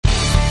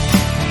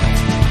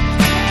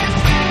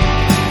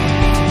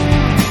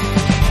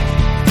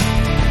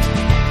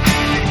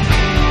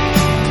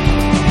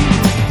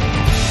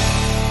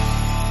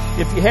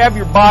you have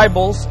your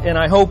Bibles, and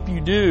I hope you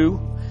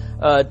do,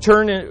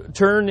 turn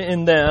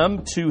in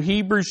them to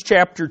Hebrews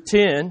chapter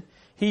 10.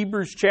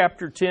 Hebrews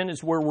chapter 10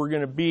 is where we're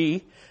going to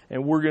be,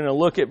 and we're going to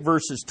look at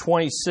verses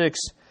 26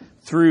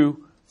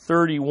 through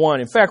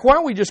 31. In fact, why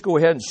don't we just go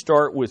ahead and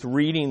start with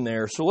reading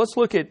there? So let's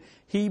look at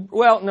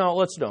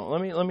let's don't.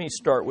 Let me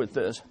start with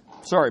this.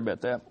 Sorry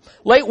about that.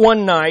 Late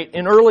one night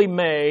in early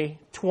May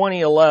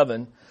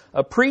 2011,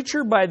 a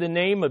preacher by the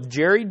name of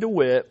Jerry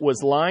DeWitt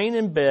was lying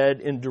in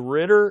bed in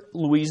DeRidder,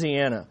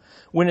 Louisiana,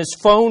 when his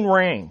phone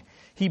rang.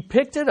 He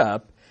picked it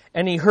up,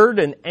 and he heard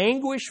an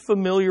anguished,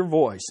 familiar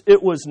voice.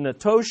 It was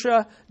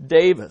Natosha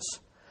Davis,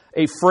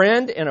 a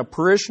friend and a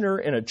parishioner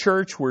in a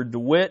church where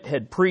DeWitt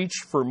had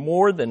preached for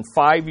more than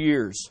 5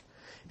 years.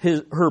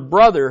 Her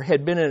brother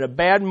had been in a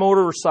bad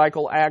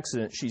motorcycle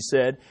accident, she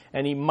said,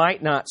 and he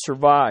might not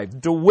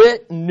survive.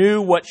 DeWitt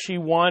knew what she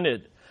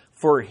wanted,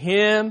 for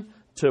him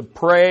to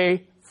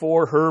pray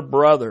for her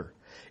brother.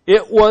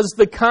 It was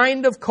the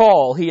kind of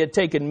call he had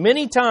taken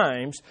many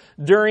times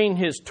during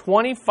his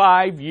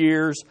 25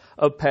 years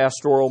of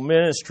pastoral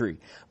ministry.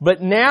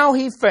 But now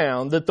he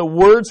found that the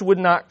words would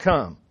not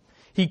come.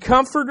 He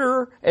comforted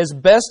her as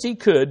best he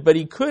could, but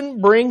he couldn't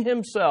bring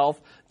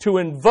himself to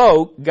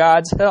invoke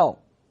God's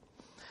help.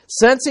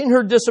 Sensing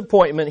her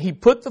disappointment, he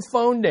put the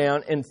phone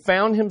down and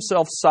found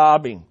himself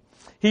sobbing.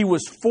 He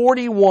was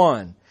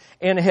 41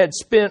 and had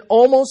spent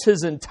almost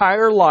his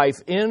entire life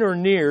in or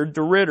near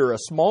DeRidder, a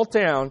small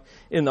town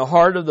in the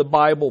heart of the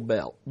Bible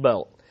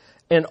Belt.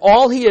 And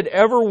all he had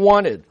ever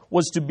wanted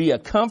was to be a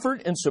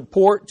comfort and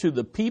support to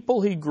the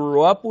people he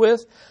grew up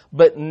with,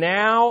 but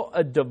now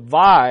a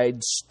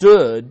divide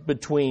stood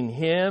between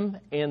him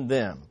and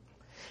them.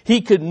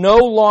 He could no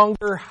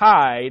longer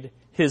hide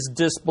his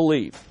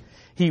disbelief.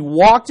 He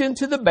walked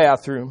into the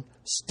bathroom,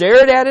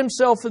 stared at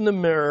himself in the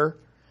mirror,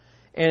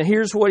 and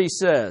here's what he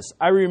says.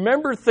 I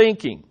remember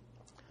thinking,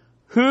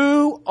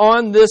 who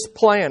on this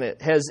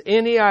planet has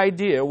any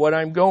idea what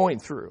I'm going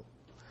through?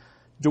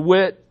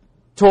 DeWitt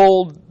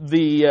told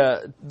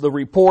the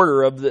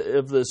reporter of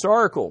this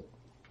article.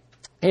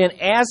 And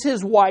as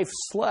his wife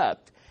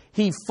slept,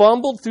 he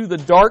fumbled through the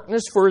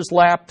darkness for his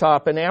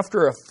laptop, and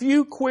after a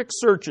few quick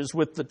searches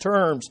with the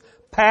terms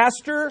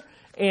pastor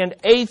and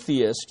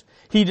atheist,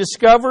 he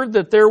discovered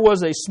that there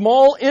was a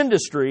small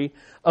industry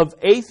of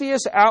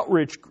atheist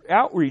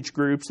outreach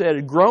groups that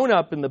had grown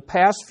up in the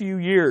past few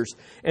years.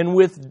 And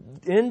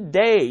within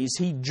days,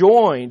 he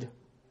joined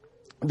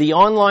the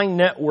online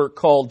network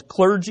called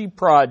Clergy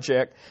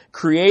Project,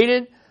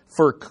 created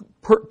for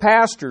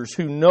pastors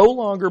who no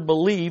longer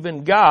believe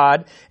in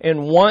God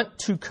and want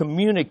to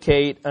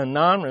communicate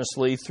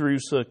anonymously through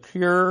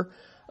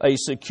a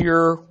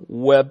secure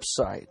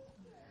website.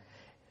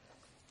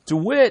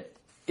 DeWitt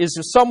is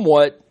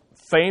somewhat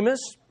famous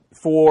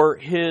for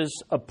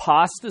his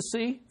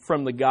apostasy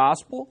from the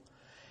gospel.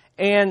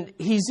 And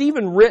he's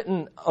even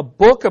written a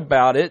book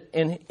about it.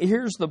 And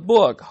here's the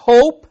book,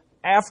 Hope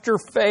After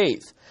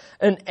Faith,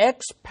 an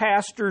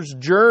ex-pastor's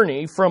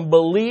journey from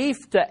belief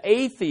to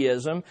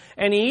atheism.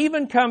 And he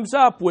even comes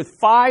up with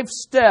 5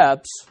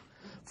 steps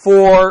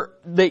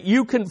that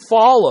you can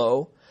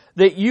follow,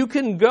 that you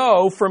can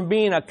go from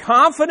being a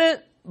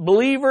confident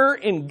believer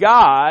in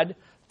God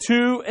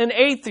to an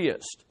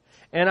atheist.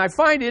 And I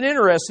find it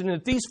interesting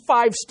that these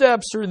 5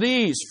 steps are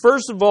these.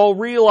 First of all,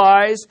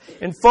 realize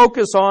and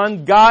focus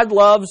on God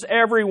loves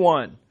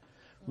everyone.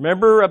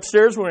 Remember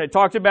upstairs when I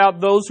talked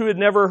about those who had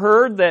never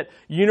heard that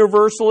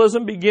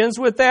universalism begins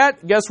with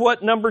that? Guess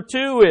what number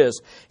 2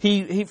 is?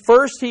 He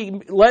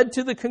led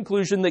to the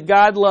conclusion that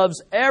God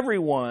loves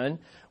everyone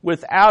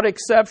without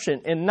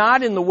exception, and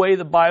not in the way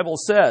the Bible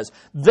says.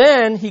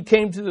 Then he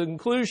came to the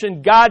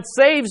conclusion God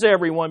saves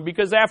everyone,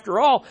 because after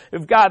all,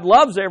 if God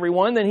loves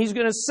everyone, then He's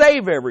going to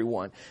save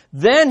everyone.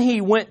 Then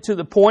he went to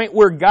the point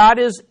where God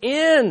is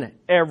in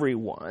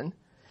everyone.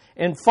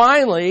 And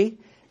fourthly,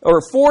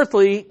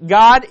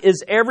 God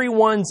is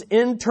everyone's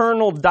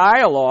internal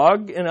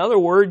dialogue. In other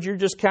words, you're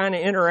just kind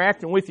of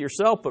interacting with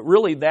yourself, but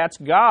really that's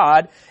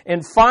God.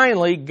 And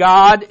finally,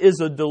 God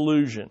is a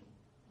delusion.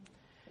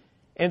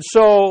 And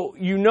so,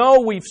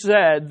 we've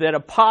said that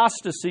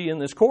apostasy in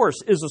this course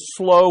is a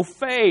slow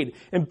fade.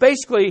 And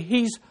basically,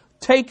 he's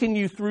taken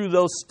you through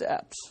those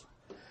steps.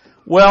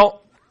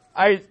 Well,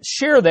 I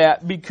share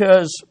that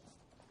because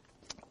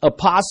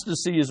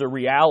apostasy is a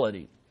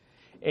reality.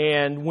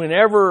 And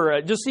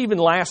whenever, just even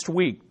last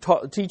week,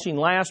 teaching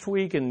last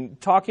week and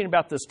talking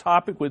about this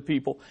topic with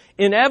people,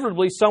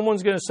 inevitably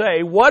someone's going to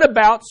say, what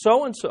about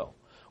so-and-so?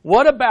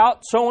 What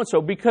about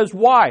so-and-so? Because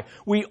why?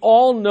 We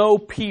all know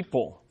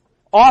people,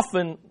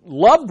 often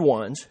loved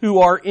ones, who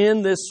are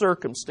in this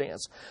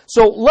circumstance.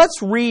 So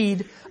let's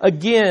read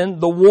again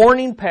the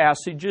warning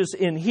passages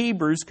in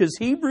Hebrews, because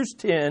Hebrews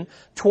 10,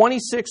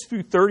 26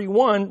 through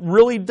 31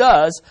 really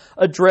does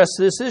address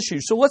this issue.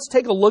 So let's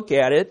take a look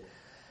at it.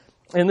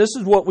 And this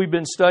is what we've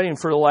been studying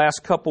for the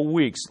last couple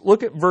weeks.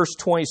 Look at verse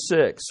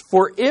 26.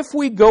 For if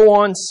we go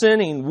on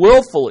sinning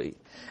willfully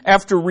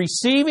after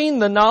receiving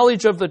the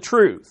knowledge of the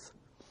truth,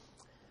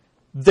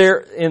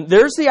 And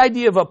there's the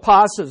idea of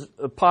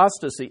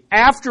apostasy.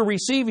 After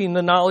receiving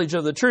the knowledge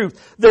of the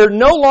truth, there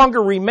no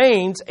longer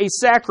remains a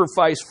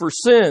sacrifice for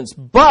sins.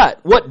 But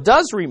what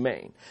does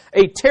remain?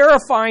 A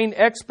terrifying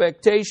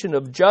expectation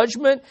of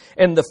judgment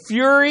and the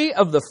fury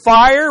of the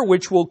fire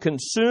which will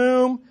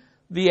consume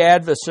the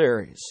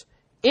adversaries.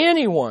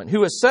 Anyone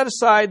who has set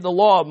aside the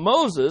law of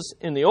Moses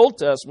in the Old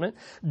Testament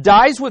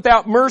dies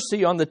without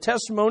mercy on the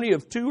testimony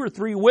of 2 or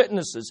 3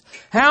 witnesses.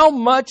 How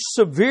much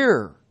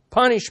severe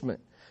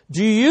punishment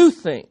do you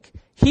think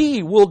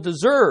he will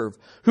deserve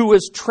who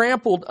has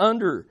trampled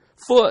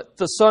underfoot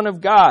the Son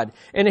of God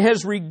and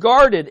has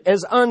regarded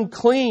as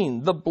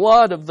unclean the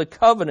blood of the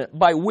covenant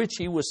by which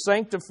he was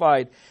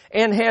sanctified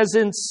and has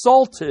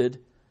insulted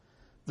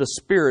the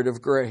Spirit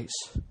of grace?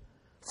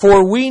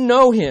 For we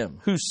know him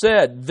who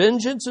said,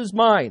 "Vengeance is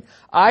mine,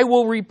 I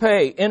will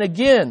repay." And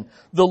again,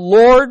 the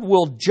Lord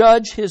will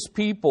judge his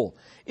people.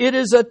 It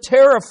is a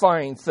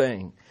terrifying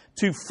thing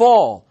to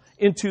fall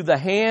into the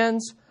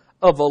hands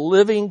of a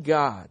living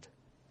God.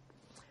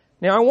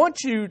 Now, I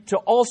want you to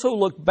also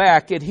look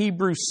back at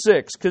Hebrews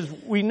 6, because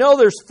we know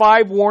there's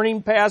 5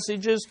 warning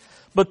passages,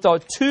 but the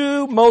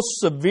 2 most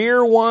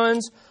severe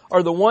ones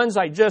are the one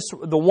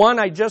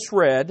I just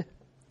read,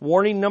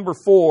 warning number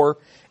 4,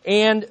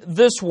 and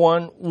this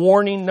one,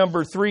 warning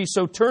number 3.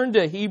 So turn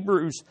to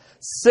Hebrews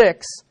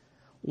 6,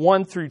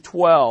 1 through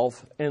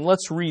 12, and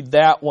let's read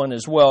that one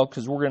as well,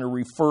 because we're going to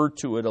refer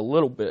to it a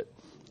little bit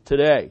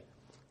today.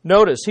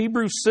 Notice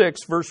Hebrews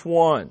 6, verse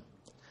 1.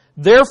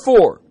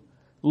 Therefore,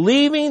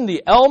 leaving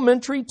the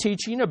elementary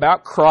teaching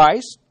about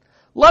Christ,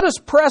 let us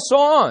press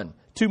on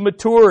to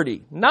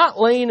maturity, not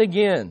laying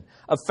again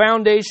a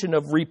foundation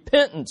of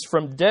repentance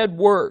from dead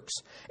works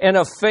and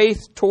of faith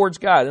towards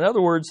God. In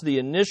other words, the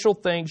initial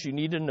things you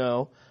need to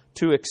know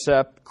to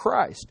accept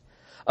Christ.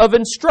 Of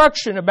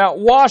instruction about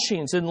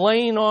washings and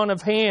laying on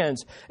of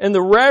hands and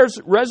the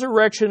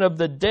resurrection of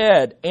the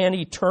dead and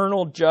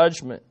eternal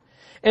judgment.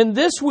 And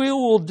this we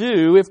will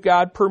do if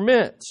God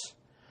permits.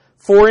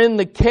 For in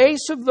the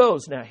case of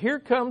those, now here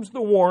comes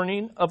the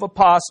warning of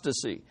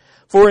apostasy.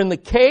 For in the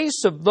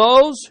case of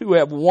those who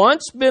have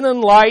once been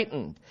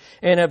enlightened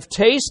and have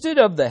tasted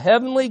of the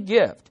heavenly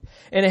gift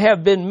and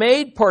have been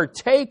made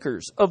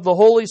partakers of the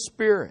Holy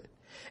Spirit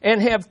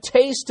and have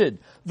tasted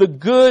the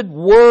good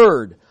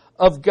word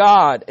of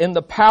God and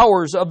the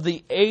powers of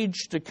the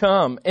age to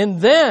come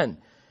and then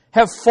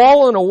have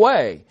fallen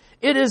away,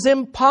 it is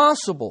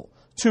impossible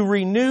to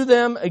renew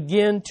them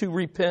again to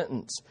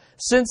repentance,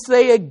 since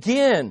they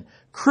again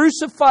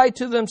crucify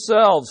to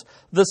themselves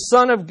the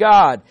Son of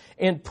God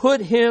and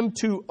put him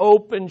to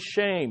open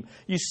shame.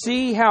 You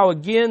see how,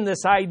 again,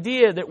 this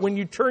idea that when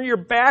you turn your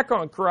back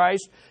on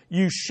Christ,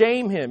 you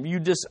shame him, you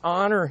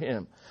dishonor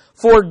him.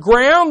 For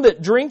ground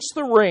that drinks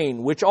the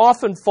rain, which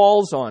often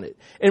falls on it,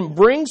 and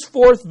brings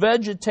forth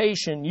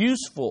vegetation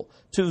useful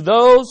to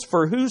those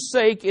for whose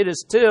sake it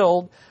is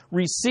tilled,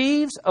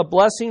 receives a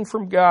blessing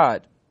from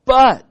God.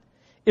 But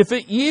if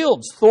it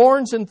yields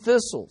thorns and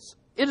thistles,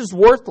 it is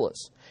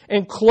worthless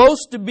and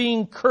close to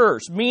being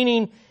cursed,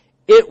 meaning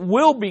it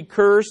will be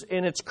cursed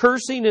and its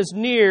cursing is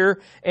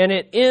near and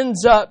it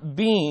ends up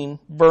being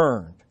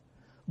burned.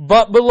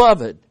 But,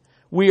 beloved,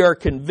 we are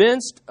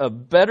convinced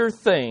of better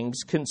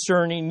things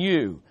concerning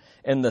you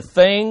and the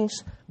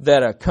things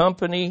that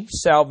accompany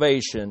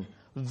salvation,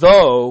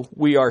 though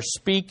we are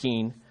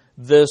speaking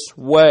this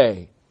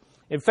way.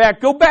 In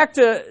fact, go back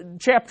to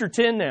chapter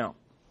 10 now.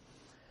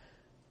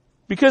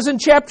 Because in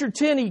chapter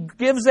 10, he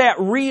gives that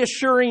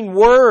reassuring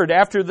word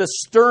after the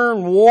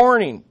stern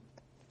warning.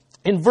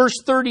 In verse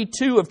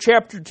 32 of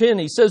chapter 10,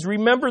 he says,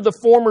 remember the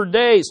former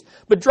days.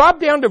 But drop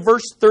down to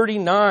verse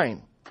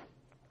 39.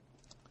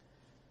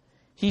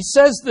 He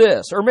says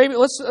this, or maybe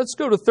let's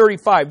go to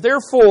 35.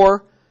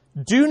 Therefore,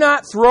 do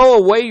not throw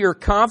away your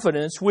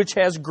confidence, which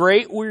has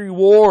great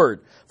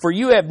reward. For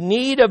you have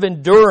need of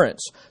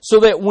endurance,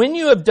 so that when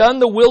you have done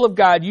the will of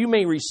God, you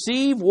may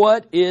receive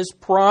what is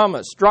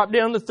promised. Drop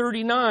down to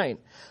 39.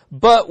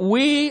 But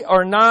we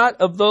are not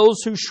of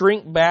those who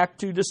shrink back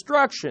to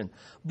destruction,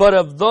 but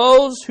of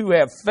those who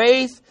have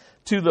faith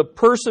to the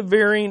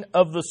persevering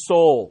of the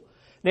soul.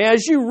 Now,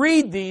 as you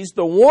read these,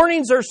 the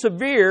warnings are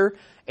severe,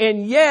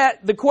 and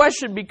yet the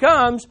question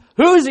becomes,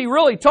 who is he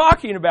really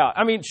talking about?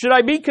 I mean, should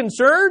I be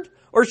concerned?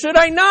 Or should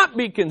I not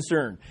be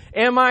concerned?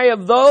 Am I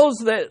of those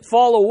that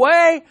fall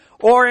away,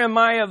 or am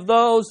I of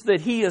those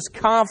that he is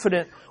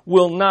confident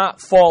will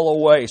not fall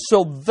away?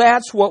 So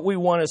that's what we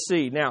want to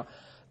see. Now,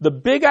 the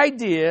big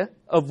idea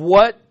of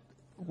what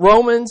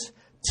Romans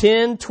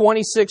 10,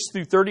 26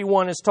 through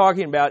 31 is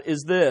talking about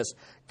is this.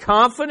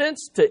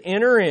 Confidence to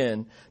enter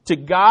in to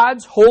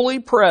God's holy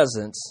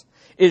presence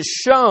is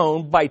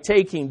shown by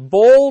taking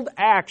bold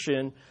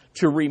action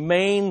to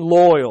remain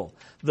loyal.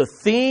 The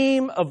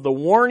theme of the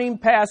warning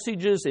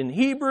passages in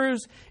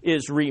Hebrews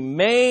is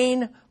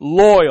remain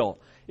loyal.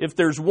 If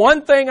there's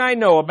one thing I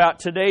know about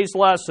today's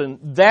lesson,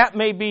 that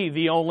may be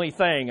the only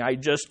thing I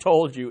just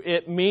told you.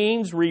 It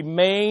means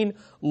remain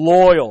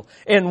loyal.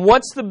 And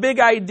what's the big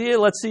idea?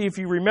 Let's see if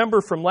you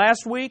remember from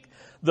last week.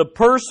 The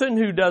person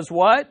who does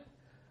what?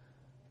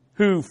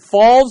 who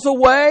falls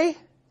away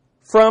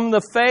from the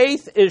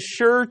faith is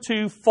sure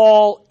to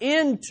fall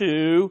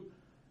into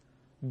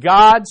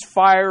God's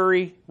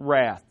fiery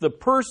wrath. The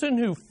person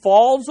who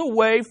falls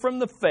away from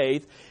the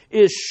faith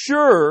is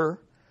sure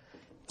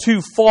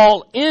to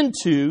fall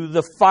into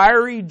the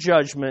fiery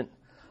judgment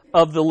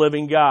of the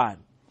living God.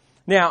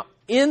 Now,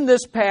 in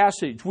this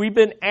passage, we've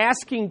been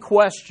asking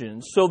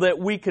questions so that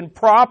we can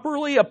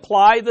properly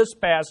apply this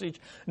passage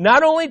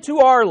not only to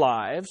our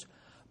lives,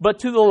 but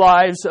to the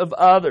lives of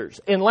others.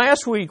 And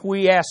last week,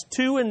 we asked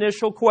two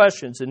initial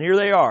questions, and here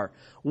they are.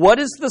 What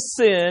is the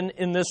sin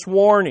in this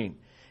warning?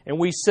 And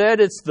we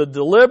said it's the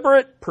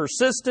deliberate,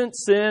 persistent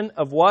sin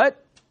of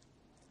what?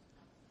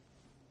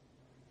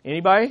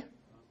 Anybody?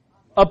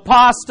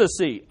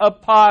 Apostasy.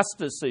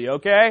 Apostasy,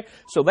 okay?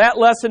 So that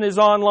lesson is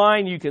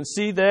online. You can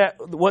see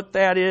what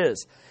that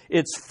is.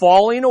 It's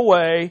falling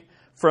away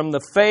from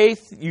the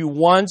faith you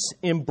once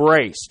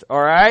embraced,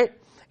 all right?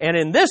 And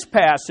in this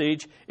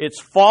passage, it's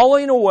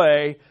falling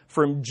away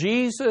from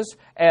Jesus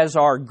as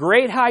our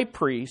great high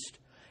priest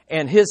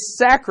and His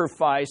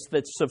sacrifice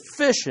that's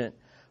sufficient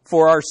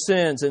for our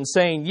sins, and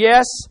saying,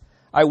 yes,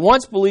 I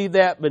once believed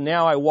that, but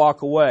now I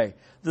walk away.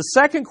 The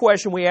second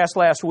question we asked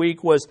last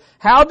week was,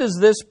 how does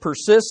this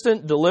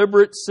persistent,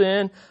 deliberate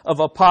sin of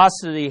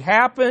apostasy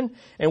happen?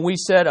 And we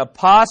said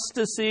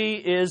apostasy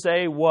is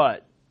a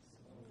what?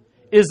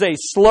 Is a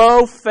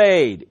slow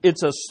fade.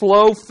 It's a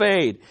slow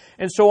fade.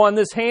 And so on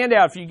this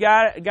handout, if you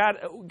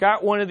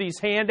got one of these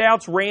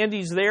handouts,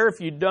 Randy's there.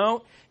 If you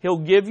don't, he'll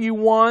give you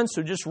one.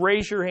 So just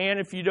raise your hand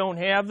if you don't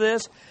have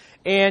this.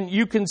 And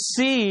you can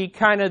see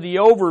kind of the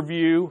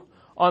overview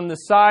on the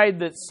side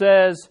that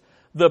says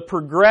the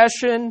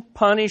progression,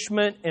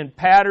 punishment, and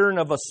pattern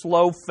of a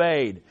slow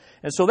fade.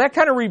 And so that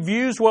kind of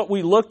reviews what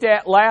we looked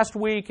at last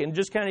week and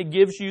just kind of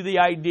gives you the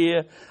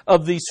idea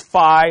of these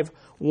 5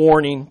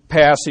 warning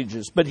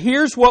passages. But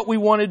here's what we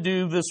want to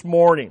do this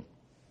morning.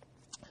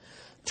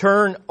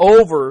 Turn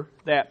over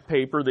that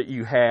paper that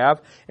you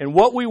have. And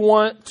what we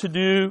want to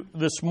do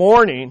this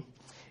morning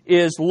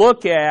is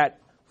look at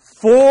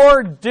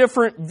 4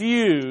 different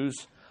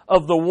views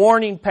of the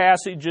warning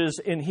passages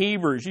in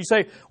Hebrews. You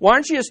say, why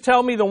don't you just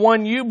tell me the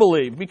one you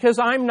believe? Because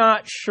I'm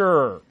not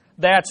sure.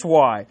 That's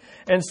why.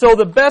 And so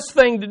the best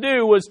thing to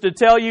do was to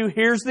tell you,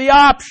 here's the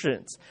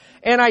options.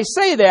 And I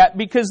say that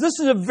because this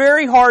is a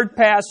very hard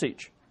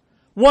passage.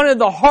 One of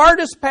the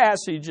hardest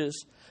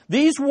passages.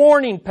 These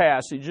warning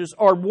passages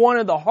are one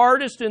of the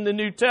hardest in the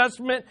New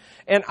Testament,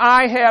 and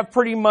I have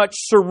pretty much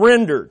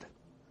surrendered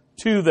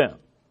to them.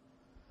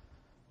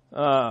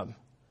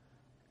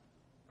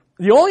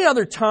 The only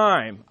other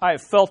time I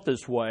have felt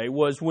this way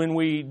was when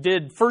we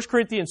did 1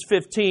 Corinthians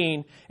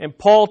 15 and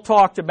Paul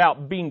talked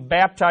about being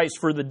baptized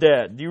for the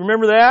dead. Do you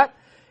remember that?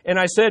 And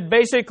I said,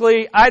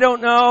 basically, I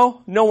don't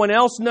know, no one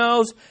else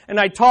knows, and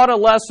I taught a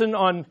lesson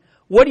on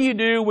what do you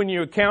do when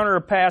you encounter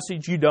a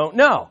passage you don't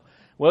know?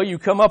 Well, you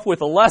come up with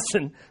a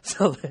lesson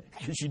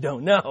because you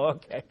don't know.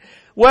 Okay.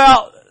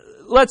 Well,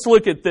 let's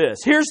look at this.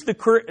 Here's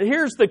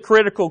the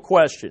critical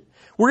question.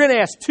 We're going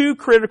to ask 2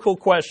 critical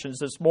questions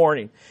this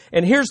morning.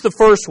 And here's the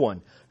first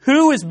one.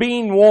 Who is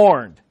being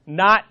warned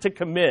not to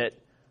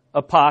commit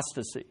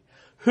apostasy?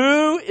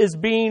 Who is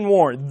being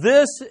warned?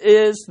 This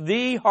is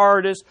the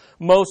hardest,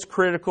 most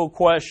critical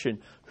question.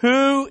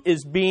 Who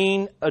is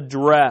being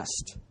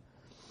addressed?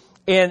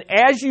 And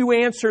as you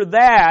answer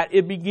that,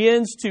 it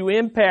begins to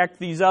impact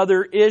these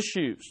other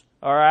issues.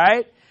 All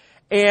right?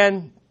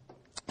 And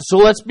so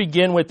let's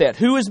begin with that.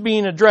 Who is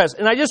being addressed?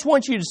 And I just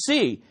want you to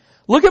see.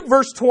 Look at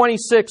verse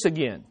 26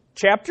 again.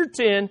 Chapter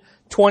 10,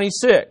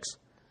 26.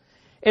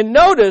 And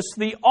notice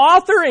the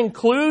author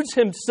includes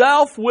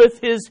himself with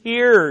his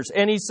hearers.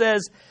 And he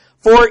says,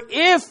 for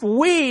if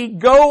we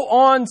go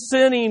on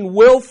sinning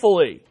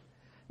willfully.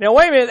 Now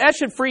wait a minute, that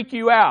should freak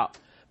you out.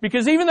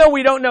 Because even though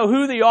we don't know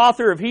who the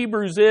author of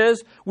Hebrews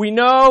is, we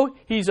know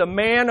he's a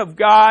man of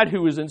God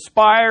who is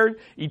inspired,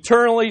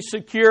 eternally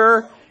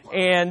secure,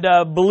 and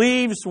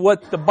believes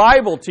what the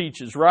Bible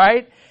teaches,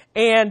 right?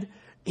 And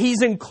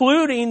he's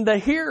including the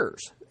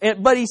hearers.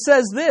 But he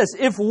says this,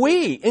 if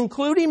we,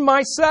 including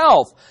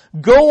myself,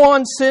 go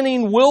on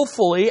sinning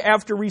willfully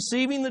after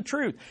receiving the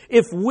truth,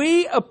 if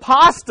we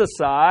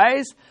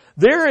apostatize,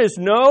 there is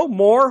no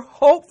more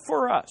hope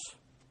for us.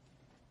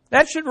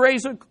 That should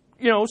raise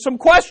some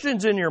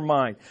questions in your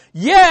mind.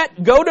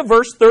 Yet, go to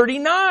verse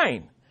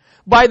 39.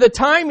 By the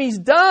time he's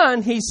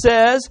done, he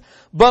says,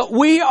 but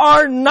we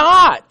are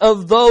not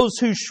of those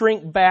who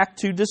shrink back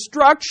to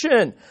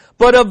destruction,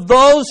 but of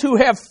those who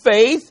have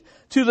faith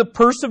to the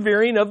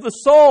persevering of the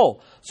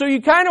soul. So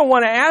you kind of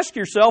want to ask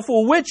yourself,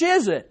 well, which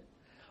is it?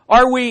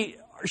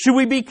 Should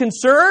we be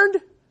concerned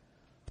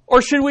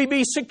or should we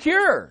be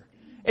secure?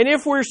 And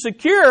if we're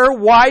secure,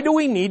 why do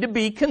we need to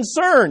be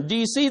concerned? Do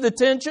you see the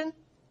tension?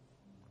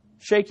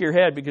 Shake your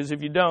head, because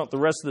if you don't, the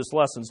rest of this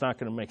lesson's not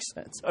going to make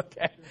sense.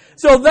 Okay?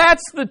 So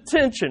that's the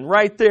tension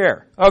right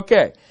there.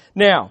 Okay.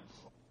 Now,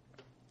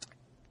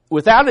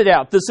 Without a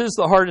doubt, this is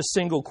the hardest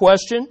single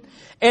question.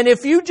 And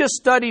if you just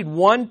studied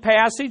one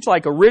passage,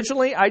 like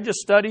originally I just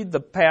studied the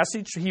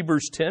passage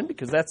Hebrews 10,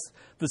 because that's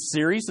the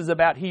series is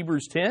about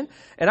Hebrews 10.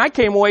 And I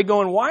came away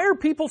going, why are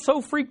people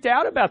so freaked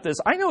out about this?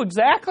 I know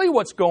exactly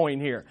what's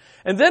going here.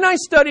 And then I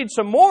studied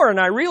some more and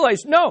I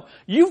realized, no,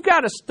 you've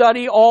got to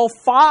study all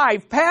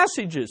 5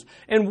 passages.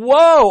 And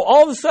whoa,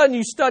 all of a sudden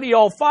you study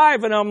all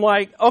 5 and I'm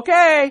like,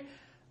 okay,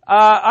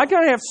 I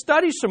gotta have to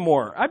study some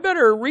more. I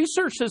better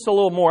research this a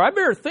little more. I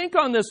better think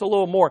on this a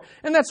little more.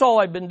 And that's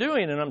all I've been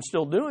doing, and I'm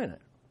still doing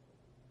it.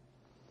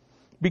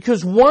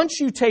 Because once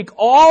you take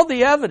all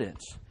the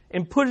evidence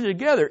and put it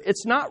together,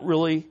 it's not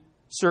really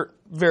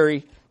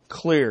very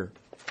clear.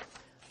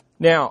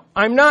 Now,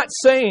 I'm not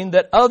saying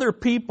that other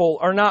people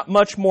are not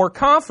much more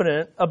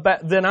confident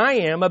than I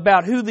am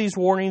about who these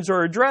warnings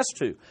are addressed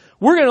to.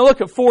 We're going to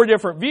look at 4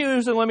 different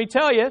views, and let me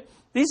tell you,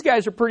 these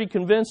guys are pretty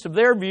convinced of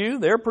their view,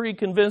 they're pretty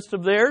convinced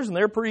of theirs, and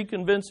they're pretty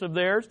convinced of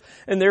theirs,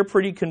 and they're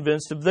pretty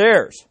convinced of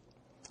theirs.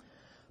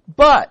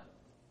 But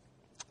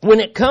when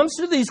it comes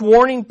to these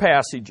warning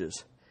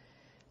passages,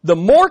 the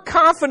more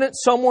confident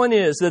someone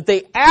is that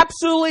they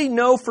absolutely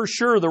know for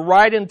sure the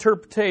right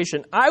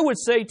interpretation, I would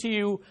say to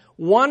you,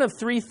 one of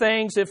 3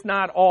 things, if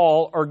not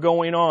all, are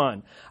going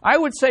on. I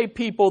would say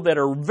people that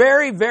are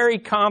very, very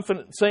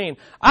confident saying,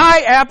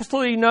 I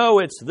absolutely know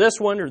it's this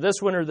one or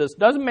this one or this.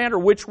 Doesn't matter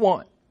which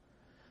one.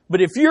 But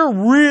if you're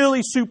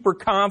really super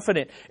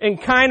confident and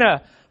kind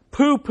of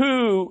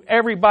poo-poo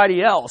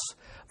everybody else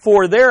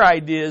for their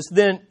ideas,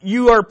 then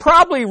you are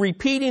probably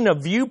repeating a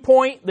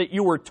viewpoint that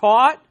you were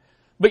taught,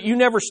 but you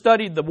never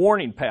studied the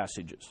warning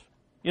passages.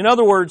 In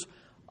other words,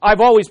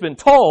 I've always been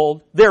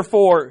told,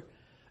 therefore,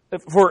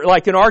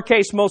 like in our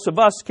case, most of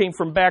us came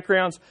from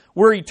backgrounds,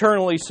 we're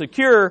eternally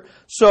secure,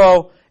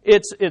 so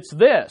it's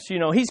this.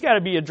 He's got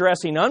to be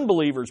addressing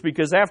unbelievers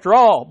because after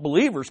all,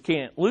 believers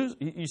can't lose.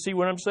 You see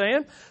what I'm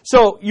saying?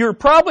 So you're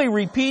probably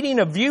repeating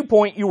a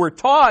viewpoint you were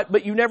taught,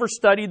 but you never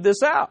studied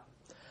this out.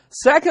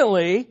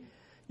 Secondly,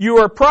 you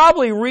are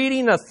probably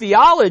reading a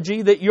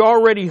theology that you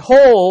already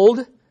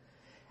hold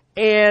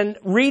and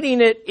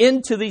reading it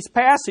into these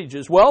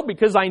passages. Well,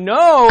 because I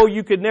know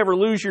you could never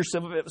lose your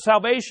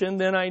salvation,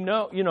 then I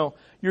know,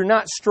 you're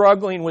not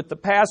struggling with the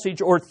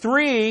passage. Or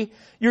 3,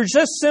 you're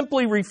just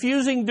simply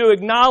refusing to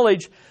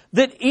acknowledge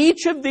that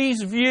each of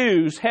these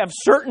views have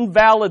certain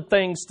valid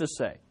things to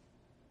say.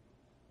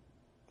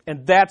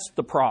 And that's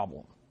the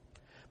problem.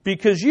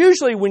 Because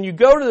usually when you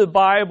go to the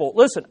Bible,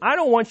 listen, I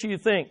don't want you to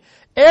think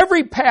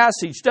every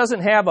passage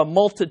doesn't have a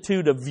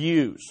multitude of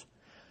views.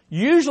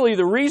 Usually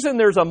the reason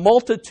there's a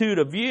multitude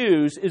of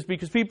views is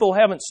because people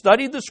haven't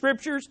studied the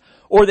Scriptures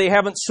or they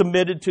haven't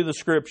submitted to the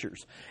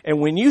Scriptures. And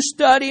when you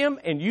study them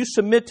and you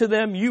submit to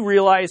them, you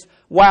realize,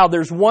 wow,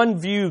 there's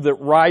one view that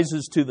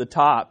rises to the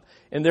top.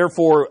 And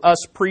therefore,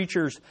 us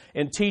preachers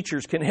and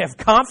teachers can have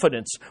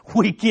confidence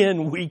week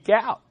in, week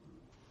out.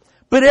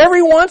 But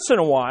every once in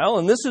a while,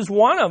 and this is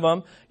one of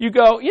them, you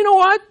go, you know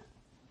what?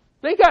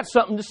 They got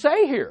something to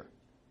say here.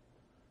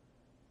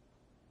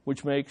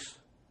 Which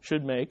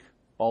should make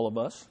all of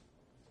us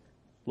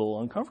a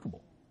little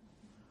uncomfortable.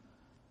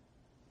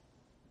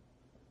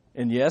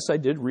 And yes, I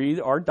did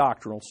read our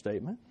doctrinal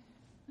statement.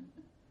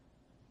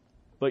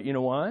 But you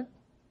know what?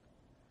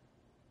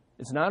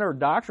 It's not our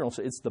doctrinal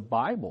statement, it's the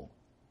Bible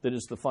that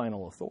is the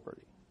final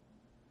authority.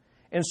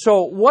 And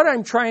so what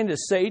I'm trying to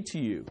say to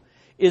you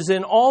is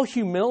in all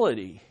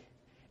humility,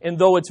 and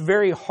though it's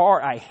very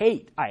hard, I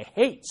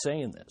hate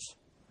saying this,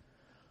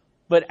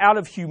 but out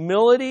of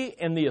humility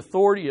and the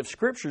authority of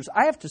Scriptures,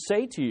 I have to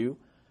say to you,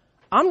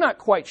 I'm not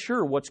quite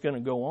sure what's going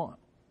to go on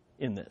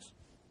in this.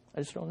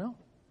 I just don't know.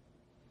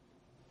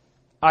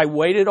 I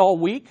waited all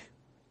week,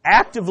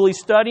 actively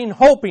studying,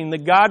 hoping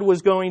that God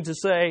was going to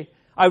say,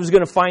 I was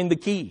going to find the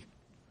key.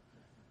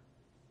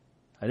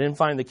 I didn't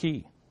find the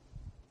key.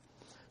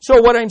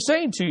 So what I'm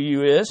saying to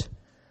you is,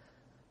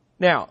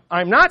 now,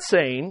 I'm not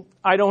saying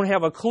I don't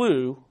have a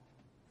clue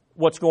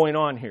what's going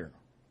on here.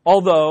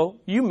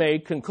 Although you may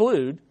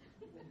conclude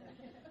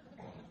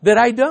that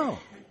I don't.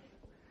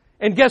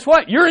 And guess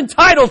what? You're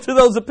entitled to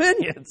those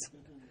opinions.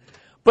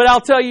 But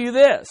I'll tell you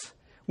this.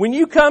 When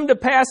you come to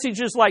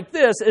passages like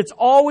this, it's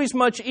always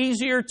much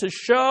easier to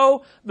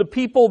show the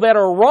people that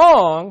are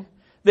wrong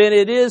than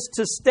it is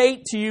to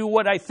state to you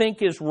what I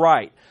think is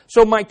right.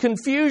 So my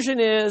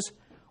confusion is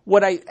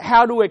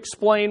how to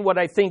explain what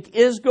I think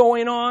is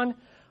going on,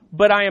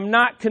 but I am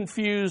not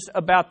confused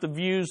about the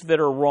views that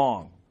are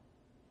wrong.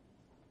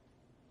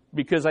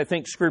 Because I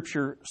think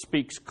Scripture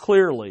speaks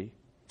clearly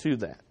to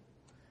that.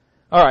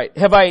 All right,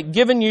 have I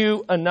given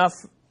you enough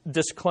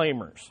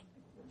disclaimers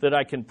that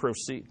I can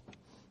proceed?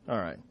 All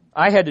right.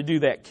 I had to do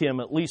that, Kim,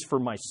 at least for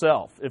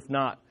myself, if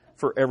not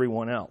for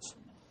everyone else.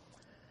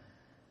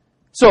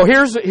 So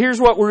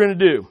here's what we're going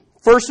to do.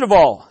 First of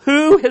all,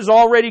 who has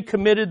already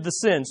committed the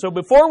sin? So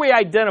before we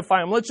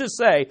identify them, let's just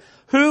say,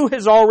 who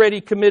has already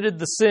committed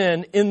the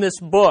sin in this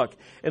book?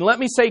 And let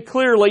me say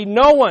clearly,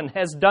 no one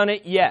has done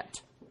it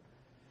yet.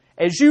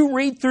 As you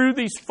read through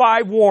these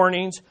 5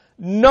 warnings,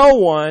 no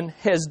one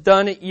has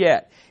done it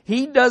yet.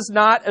 He does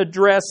not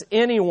address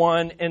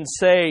anyone and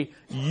say,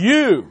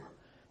 you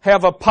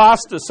have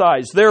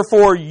apostatized,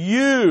 therefore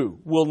you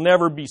will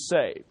never be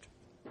saved.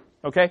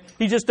 Okay?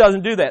 He just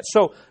doesn't do that.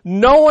 So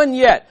no one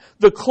yet.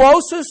 The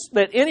closest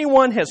that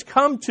anyone has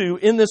come to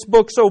in this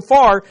book so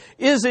far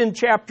is in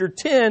chapter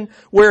 10,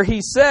 where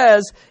he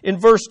says in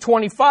verse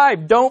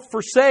 25, don't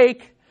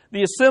forsake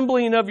the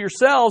assembling of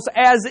yourselves,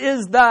 as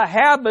is the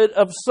habit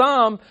of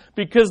some,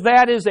 because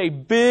that is a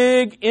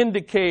big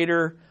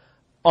indicator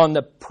on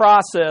the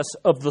process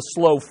of the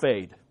slow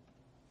fade.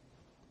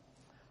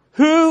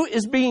 Who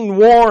is being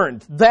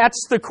warned?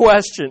 That's the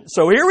question.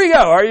 So here we go.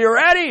 Are you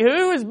ready?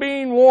 Who is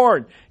being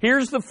warned?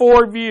 Here's the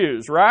four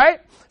views, right?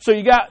 So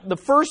you got the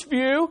first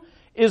view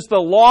is the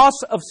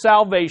loss of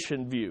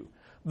salvation view.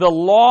 The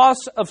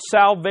loss of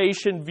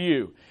salvation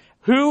view.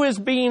 Who is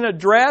being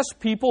addressed?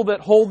 People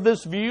that hold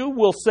this view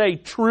will say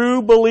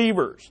true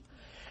believers.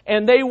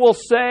 And they will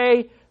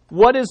say,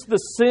 what is the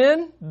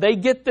sin? They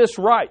get this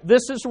right.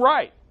 This is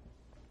right.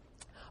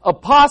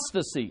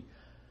 Apostasy.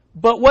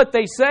 But what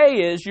they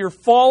say is you're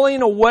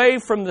falling away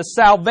from the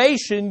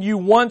salvation you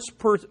once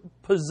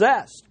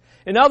possessed.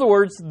 In other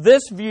words,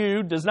 this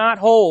view does not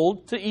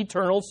hold to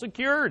eternal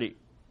security.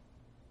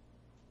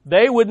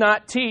 They would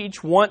not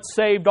teach once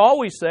saved,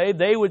 always saved.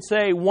 They would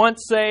say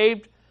once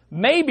saved,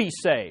 maybe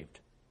saved.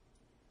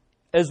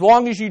 As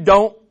long as you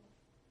don't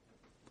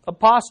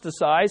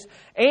apostatize.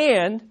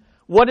 And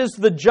what is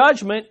the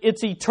judgment?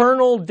 It's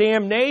eternal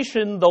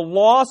damnation, the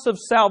loss of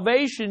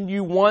salvation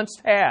you once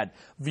had.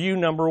 View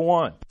number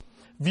one.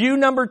 View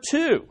number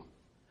two.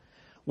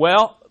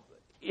 Well,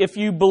 if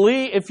you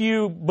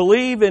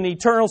believe in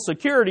eternal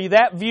security,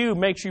 that view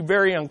makes you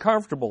very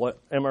uncomfortable.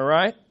 Am I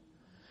right?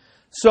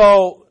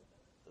 So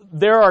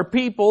there are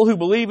people who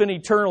believe in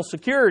eternal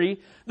security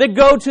that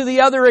go to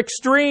the other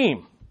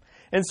extreme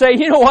and say,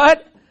 you know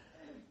what?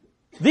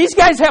 These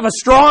guys have a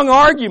strong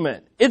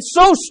argument. It's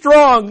so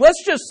strong,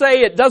 let's just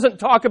say it doesn't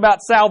talk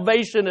about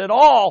salvation at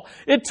all.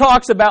 It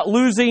talks about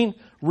losing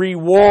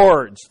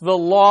rewards, the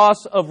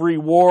loss of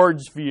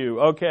rewards view,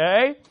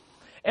 okay?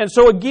 And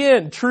so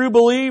again, true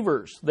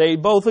believers, they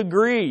both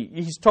agree.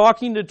 He's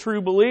talking to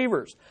true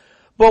believers.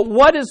 But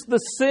what is the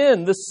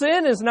sin? The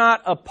sin is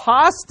not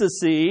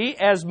apostasy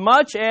as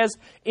much as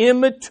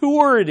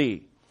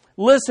immaturity.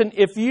 Listen,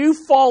 if you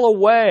fall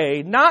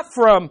away, not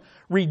from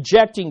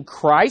rejecting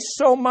Christ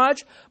so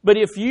much, but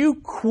if you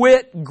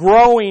quit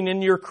growing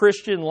in your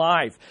Christian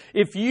life,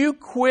 if you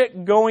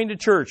quit going to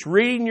church,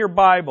 reading your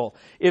Bible,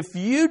 if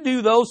you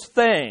do those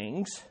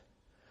things,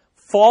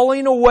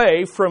 falling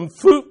away from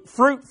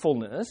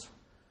fruitfulness,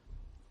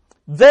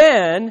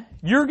 then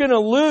you're going to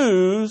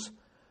lose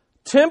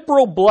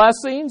temporal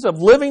blessings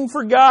of living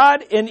for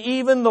God and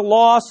even the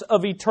loss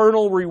of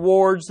eternal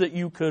rewards that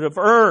you could have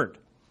earned.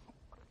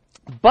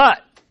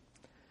 But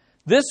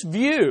this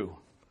view,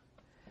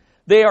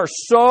 they are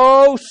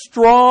so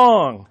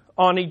strong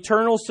on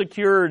eternal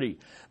security.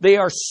 They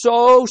are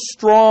so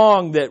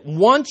strong that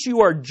once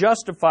you are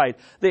justified,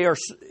 they are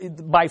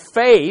by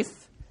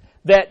faith,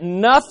 that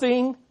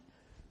nothing,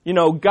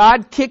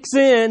 God kicks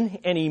in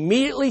and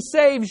immediately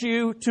saves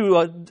you to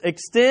an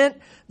extent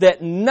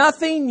that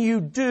nothing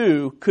you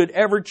do could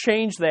ever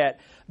change that.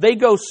 They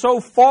go so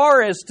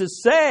far as to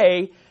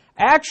say,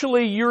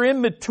 actually, your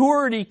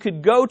immaturity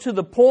could go to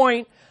the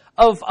point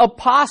of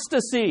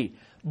apostasy.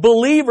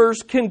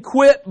 Believers can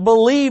quit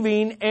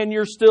believing and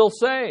you're still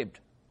saved.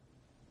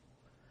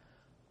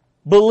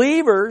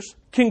 Believers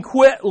can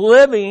quit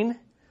living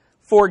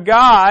for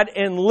God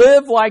and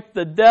live like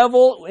the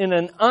devil in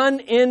an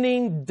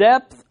unending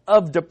depth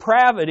of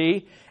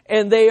depravity,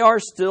 and they are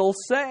still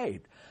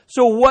saved.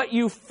 So what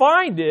you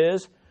find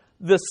is,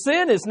 the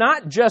sin is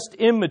not just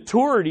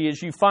immaturity as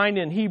you find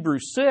in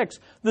Hebrews 6.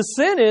 The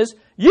sin is,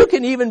 you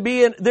can even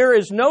there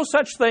is no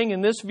such thing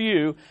in this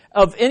view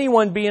of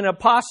anyone being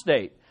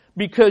apostate.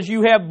 Because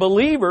you have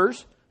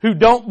believers who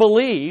don't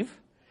believe.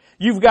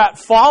 You've got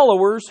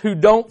followers who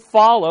don't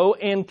follow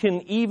and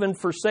can even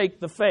forsake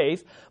the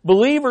faith.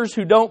 Believers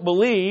who don't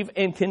believe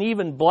and can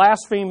even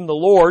blaspheme the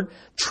Lord,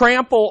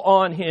 trample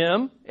on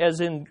Him, as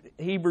in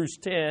Hebrews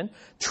 10,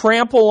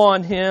 trample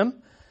on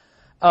Him.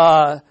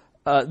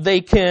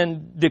 They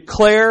can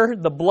declare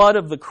the blood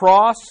of the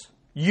cross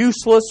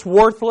useless,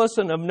 worthless,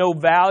 and of no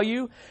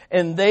value,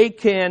 and they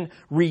can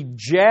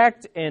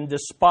reject and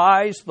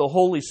despise the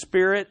Holy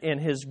Spirit and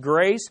His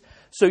grace.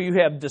 So you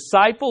have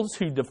disciples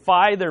who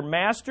defy their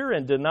master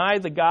and deny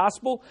the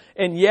gospel,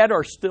 and yet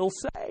are still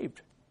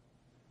saved.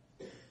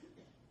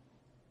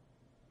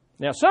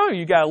 Now, some of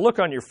you got a look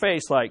on your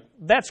face like,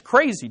 that's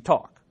crazy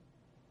talk.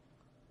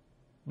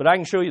 But I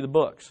can show you the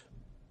books,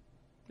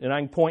 and I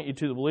can point you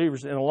to the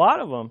believers, and a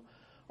lot of them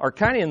are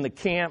kind of in the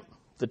camp,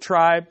 the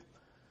tribe,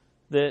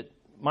 that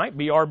might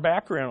be our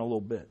background a little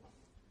bit.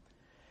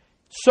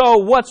 So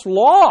what's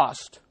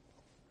lost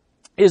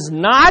is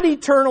not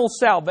eternal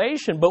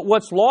salvation, but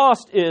what's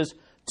lost is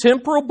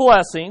temporal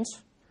blessings.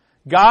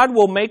 God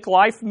will make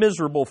life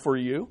miserable for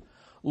you.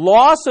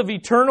 Loss of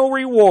eternal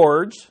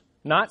rewards,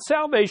 not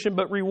salvation,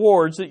 but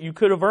rewards that you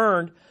could have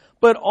earned,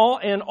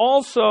 and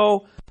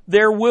also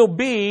there will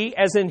be,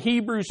 as in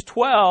Hebrews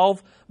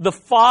 12, the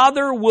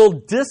Father will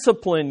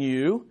discipline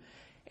you,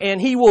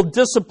 and He will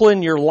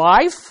discipline your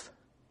life,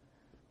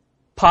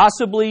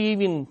 possibly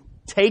even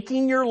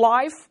taking your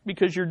life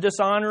because you're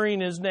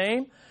dishonoring His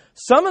name.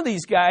 Some of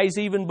these guys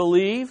even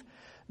believe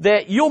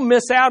that you'll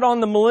miss out on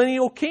the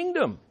millennial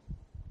kingdom.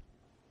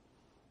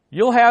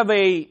 You'll have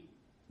a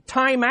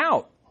time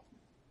out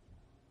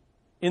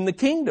in the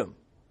kingdom.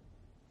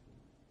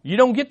 You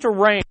don't get to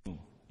reign.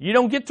 You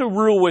don't get to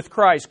rule with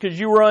Christ because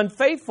you were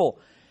unfaithful.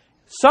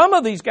 Some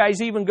of these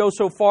guys even go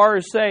so far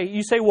as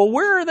you say, well,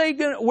 where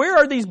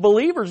are these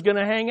believers going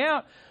to hang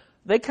out?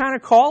 They kind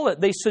of call it,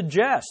 they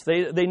suggest,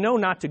 they know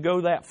not to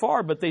go that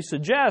far, but they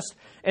suggest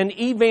an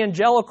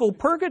evangelical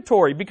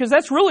purgatory, because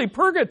that's really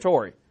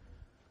purgatory.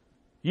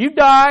 You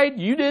died,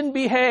 you didn't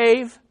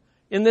behave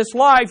in this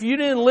life, you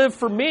didn't live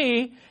for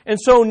me, and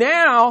so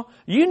now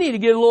you need to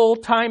get a little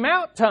time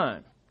out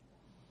time.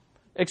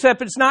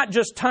 Except it's not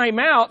just time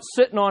out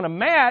sitting on a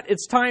mat,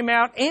 it's time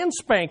out and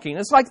spanking.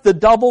 It's like the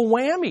double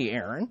whammy,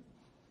 Aaron.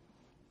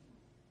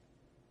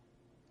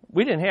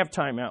 We didn't have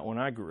time out when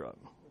I grew up.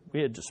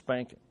 We had just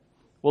spanking.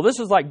 Well, this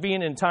is like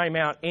being in time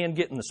out and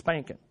getting the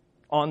spanking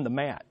on the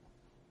mat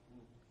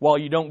while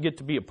you don't get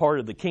to be a part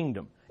of the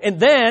kingdom. And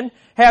then,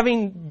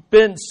 having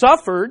been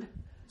suffered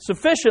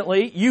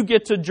sufficiently, you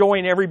get to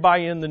join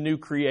everybody in the new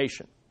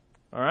creation.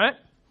 All right?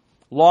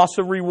 Loss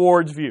of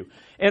rewards view.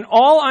 And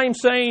all I'm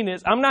saying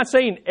is, I'm not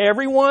saying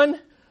everyone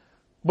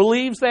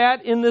believes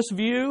that in this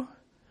view,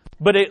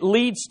 but it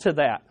leads to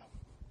that.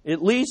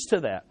 It leads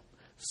to that.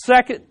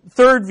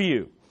 Third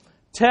view,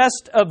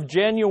 test of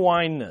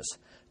genuineness.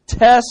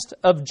 Test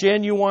of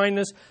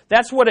genuineness.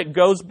 That's what it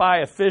goes by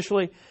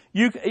officially.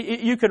 You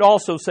could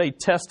also say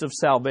test of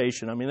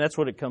salvation. I mean, that's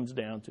what it comes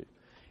down to.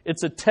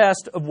 It's a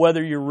test of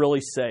whether you're really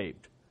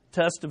saved.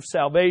 Test of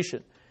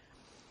salvation.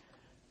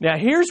 Now,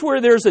 here's where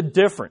there's a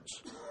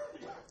difference.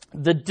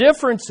 The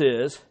difference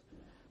is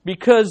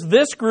because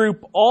this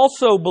group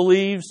also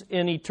believes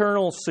in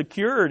eternal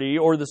security,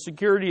 or the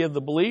security of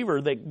the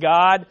believer, that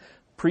God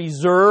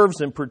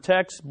preserves and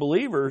protects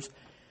believers.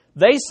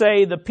 They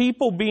say the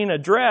people being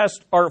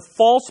addressed are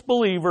false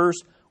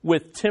believers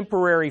with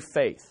temporary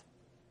faith.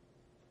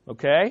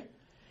 Okay?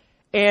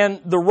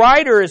 And the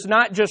writer is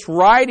not just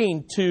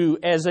writing to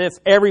as if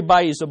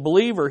everybody's a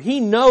believer. He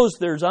knows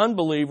there's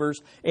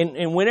unbelievers.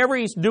 And whenever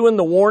he's doing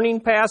the warning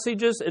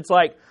passages, it's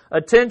like,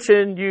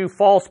 attention, you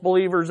false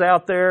believers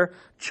out there.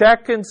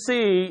 Check and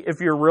see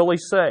if you're really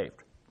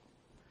saved.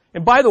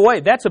 And by the way,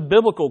 that's a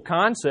biblical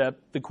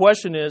concept. The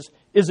question is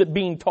it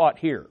being taught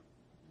here?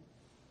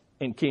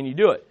 And can you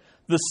do it?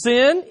 The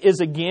sin is,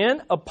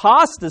 again,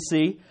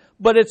 apostasy,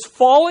 but it's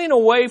falling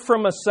away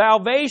from a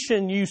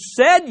salvation you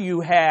said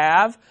you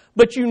have,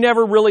 but you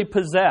never really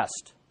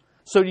possessed.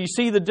 So do you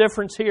see the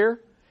difference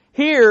here?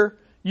 Here,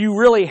 you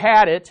really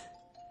had it,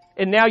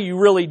 and now you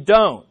really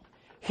don't.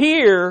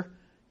 Here,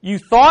 you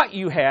thought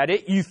you had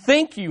it, you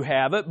think you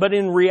have it, but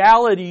in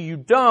reality you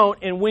don't,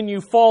 and when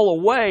you fall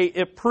away,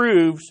 it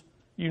proves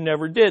you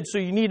never did. So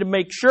you need to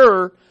make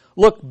sure,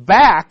 look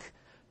back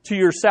to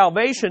your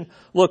salvation,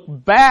 look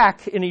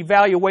back and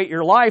evaluate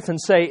your life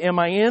and say, am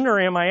I in or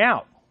am I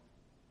out?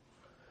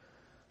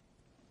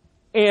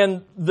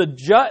 And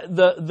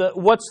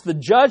what's the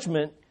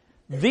judgment?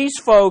 These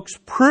folks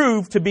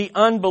prove to be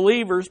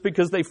unbelievers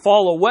because they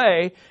fall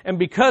away, and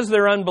because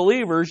they're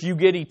unbelievers, you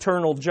get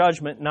eternal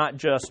judgment, not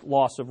just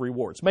loss of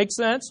rewards. Make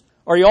sense?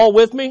 Are you all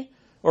with me?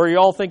 Or are you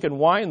all thinking,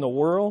 why in the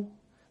world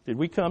did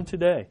we come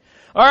today?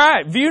 All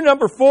right, view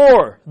number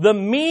 4, the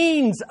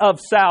means of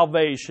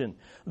salvation.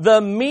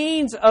 The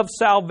means of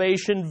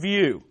salvation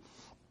view.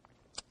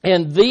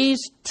 And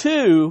these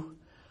two,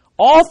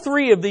 all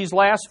three of these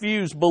last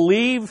views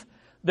believe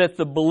that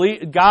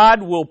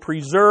God will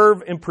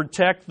preserve and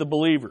protect the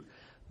believer.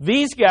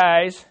 These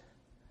guys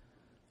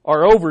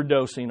are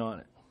overdosing on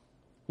it.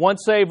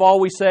 Once saved,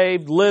 always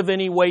saved, live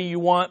any way you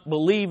want,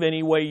 believe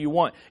any way you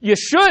want. You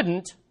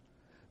shouldn't.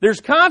 There's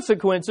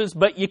consequences,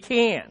 but you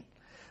can.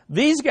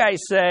 These guys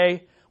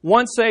say,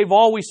 once saved,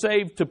 always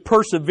saved to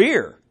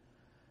persevere.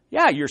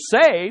 Yeah, you're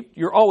saved,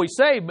 you're always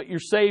saved, but you're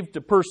saved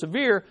to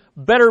persevere.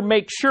 Better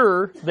make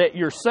sure that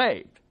you're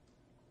saved.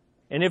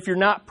 And if you're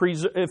not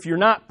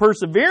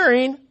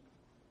persevering,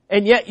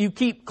 and yet you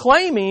keep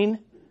claiming,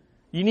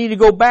 you need to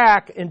go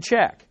back and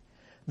check.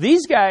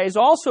 These guys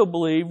also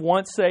believe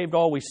once saved,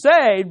 always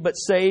saved, but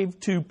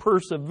saved to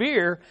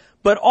persevere,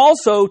 but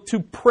also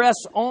to press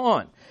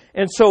on.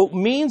 And so,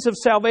 means of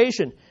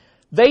salvation.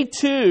 They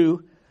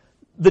too,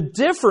 the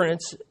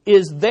difference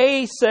is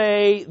they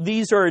say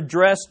these are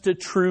addressed to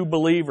true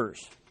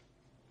believers.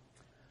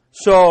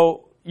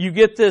 So, you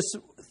get this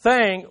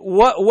thing,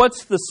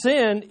 what's the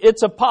sin?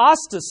 It's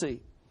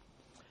apostasy.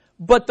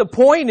 But the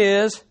point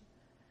is,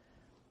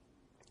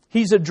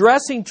 he's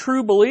addressing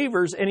true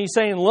believers, and he's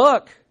saying,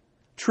 look,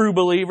 true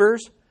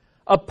believers,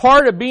 a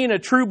part of being a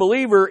true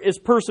believer is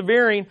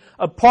persevering.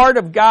 A part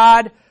of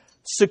God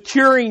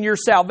securing your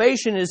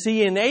salvation is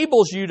He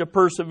enables you to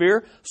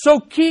persevere. So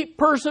keep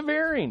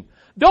persevering.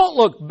 Don't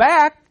look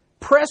back.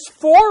 Press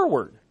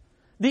forward.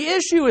 The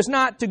issue is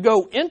not to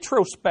go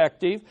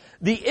introspective.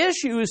 The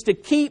issue is to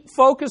keep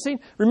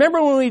focusing.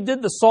 Remember when we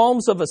did the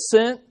Psalms of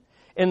Ascent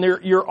and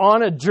you're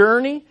on a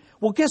journey?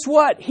 Well, guess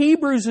what?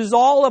 Hebrews is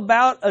all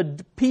about a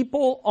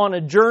people on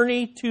a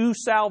journey to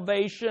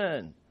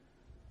salvation.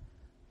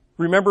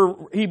 Remember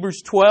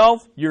Hebrews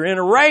 12? You're in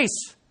a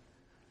race.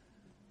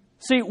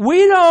 See,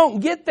 we don't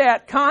get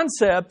that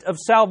concept of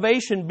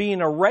salvation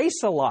being a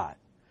race a lot.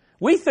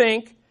 We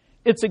think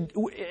it's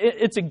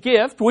a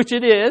gift, which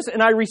it is,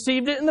 and I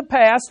received it in the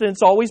past, and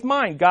it's always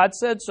mine. God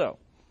said so.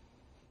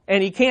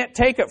 And He can't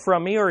take it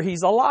from me, or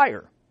He's a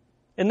liar.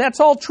 And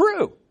that's all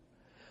true.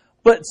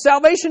 But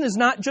salvation is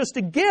not just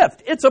a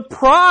gift. It's a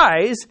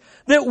prize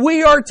that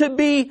we are to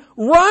be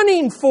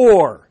running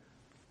for.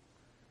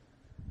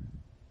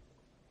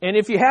 And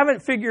if you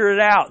haven't figured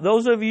it out,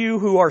 those of you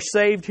who are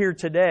saved here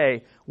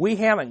today, we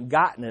haven't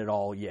gotten it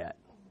all yet.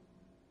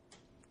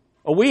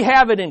 We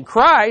have it in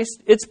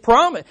Christ. It's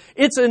promised.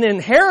 It's an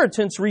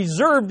inheritance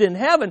reserved in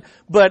heaven.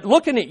 But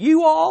looking at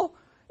you all,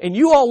 and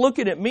you all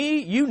looking at me,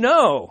 you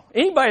know.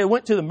 Anybody that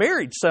went to the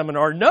marriage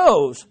seminar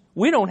knows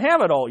we don't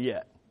have it all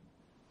yet.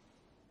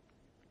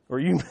 Or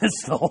you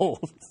missed the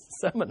whole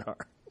seminar.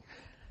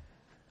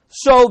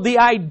 So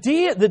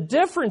the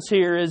difference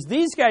here is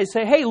these guys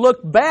say, hey, look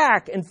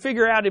back and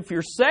figure out if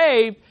you're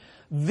saved.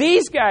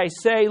 These guys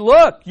say,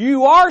 look,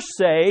 you are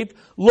saved.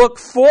 Look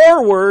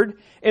forward.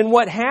 And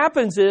what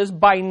happens is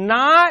by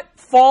not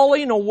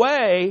falling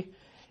away,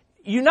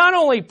 you not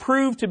only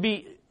prove to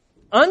be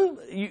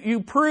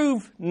you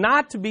prove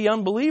not to be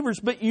unbelievers,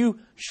 but you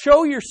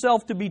show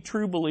yourself to be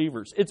true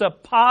believers. It's a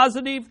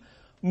positive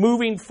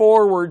moving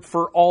forward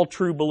for all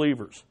true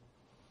believers.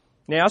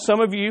 Now, some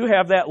of you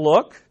have that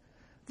look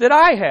that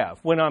I have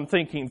when I'm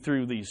thinking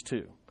through these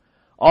two.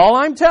 All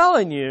I'm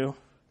telling you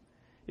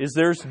is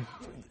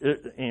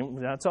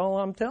that's all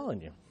I'm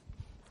telling you,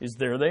 is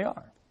there they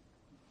are.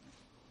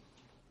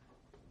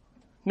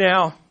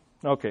 Now,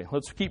 okay,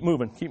 let's keep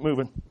moving.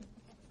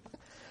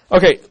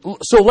 Okay,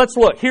 so let's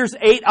look. Here's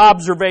 8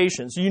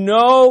 observations. You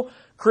know,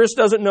 Chris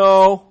doesn't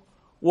know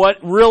what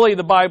really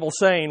the Bible's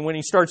saying when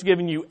he starts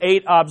giving you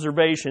 8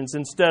 observations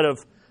instead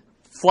of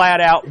flat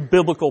out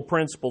biblical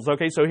principles.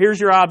 Okay, so here's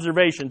your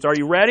observations. Are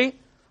you ready?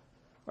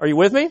 Are you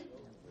with me?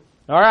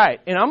 All right,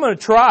 and I'm going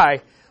to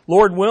try,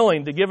 Lord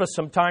willing, to give us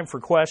some time for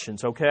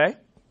questions, okay?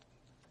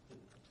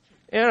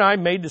 And I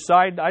may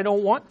decide I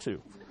don't want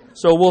to.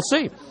 So we'll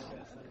see.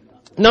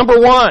 Number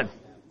 1.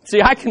 See,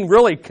 I can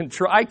really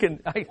control. I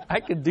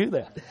can do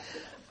that.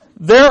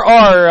 There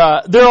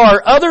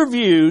are other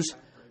views,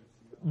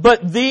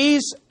 but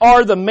these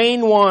are the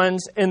main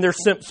ones, and they're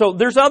simple. So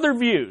there's other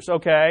views,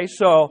 okay?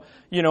 So,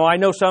 you know, I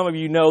know some of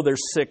you know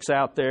there's 6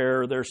 out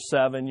there, there's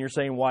 7. You're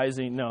saying, why is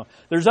he? No.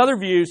 There's other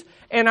views,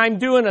 and I'm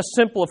doing a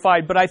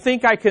simplified, but I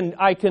think I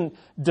can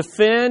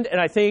defend, and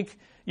I think,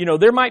 you know,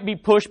 there might be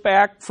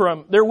pushback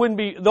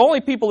the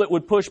only people that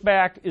would push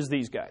back is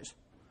these guys.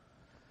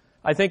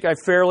 I think I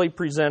fairly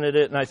presented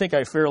it, and I think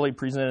I fairly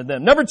presented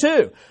them. Number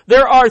 2,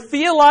 there are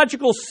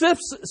theological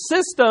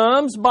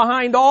systems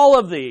behind all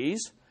of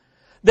these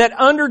that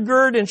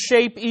undergird and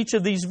shape each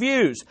of these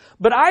views.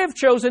 But I have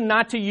chosen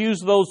not to use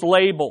those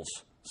labels,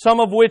 some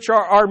of which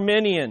are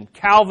Arminian,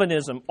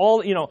 Calvinism,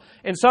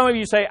 and some of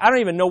you say, I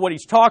don't even know what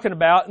he's talking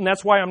about, and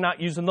that's why I'm not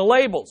using the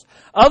labels.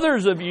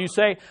 Others of you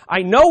say,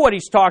 I know what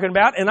he's talking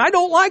about, and I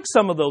don't like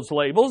some of those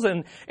labels,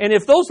 and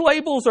if those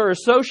labels are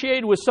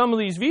associated with some of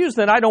these views,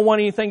 then I don't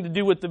want anything to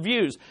do with the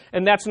views,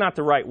 and that's not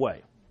the right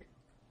way.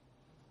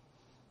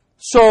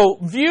 So,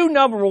 view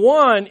number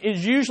 1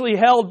 is usually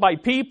held by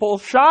people,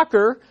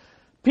 shocker,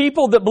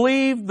 people that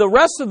believe the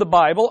rest of the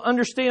Bible,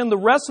 understand the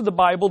rest of the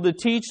Bible to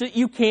teach that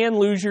you can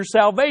lose your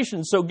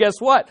salvation. So guess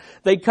what?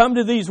 They come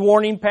to these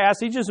warning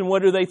passages, and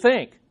what do they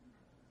think?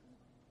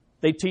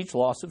 They teach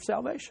loss of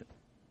salvation.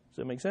 Does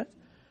that make sense?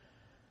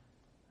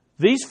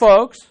 These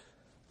folks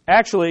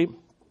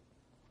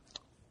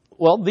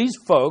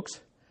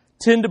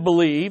tend to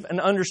believe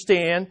and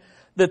understand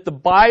that the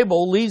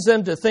Bible leads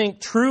them to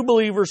think true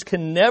believers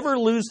can never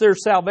lose their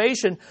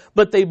salvation,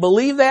 but they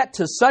believe that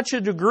to such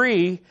a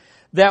degree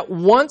that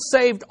once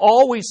saved,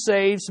 always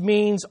saves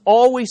means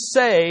always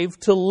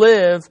saved to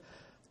live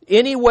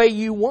any way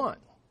you want.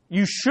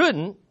 You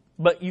shouldn't,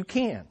 but you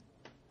can.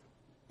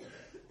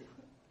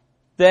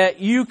 That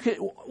you could,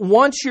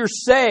 once you're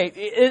saved,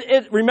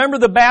 remember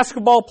the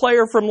basketball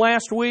player from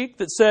last week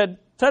that said,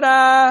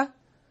 ta-da,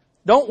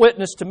 don't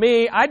witness to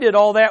me. I did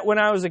all that when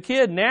I was a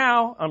kid.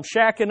 Now I'm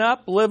shacking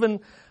up, living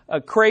a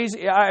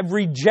crazy, I've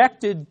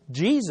rejected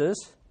Jesus,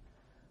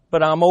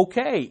 but I'm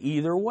okay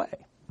either way.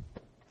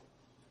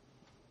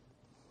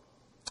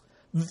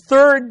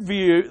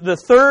 The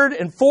third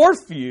and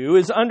fourth view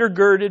is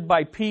undergirded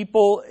by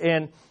people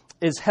and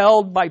is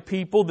held by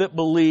people that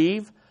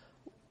believe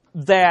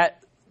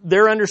that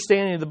their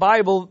understanding of the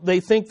Bible, they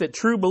think that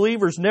true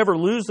believers never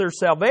lose their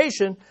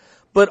salvation,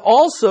 but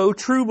also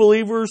true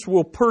believers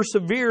will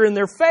persevere in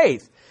their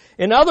faith.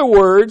 In other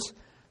words,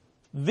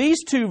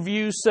 these two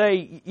views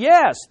say,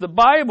 yes, the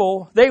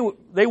Bible, they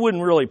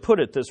wouldn't really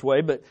put it this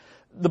way, but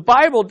the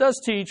Bible does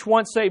teach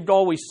once saved,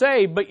 always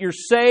saved, but you're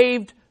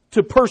saved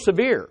to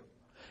persevere.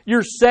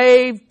 You're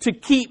saved to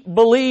keep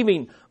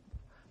believing.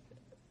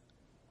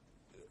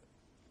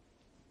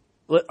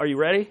 Are you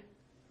ready?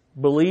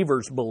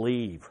 Believers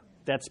believe.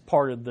 That's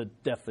part of the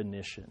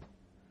definition.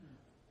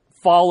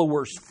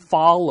 Followers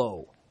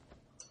follow.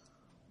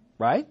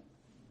 Right?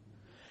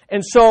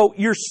 And so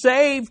you're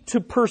saved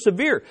to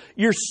persevere.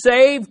 You're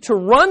saved to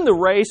run the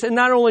race, and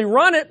not only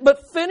run it, but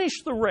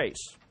finish the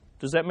race.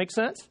 Does that make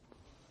sense?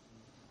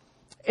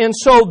 And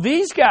so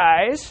these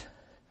guys,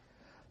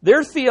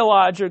 their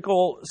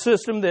theological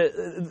system,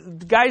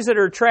 the guys that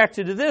are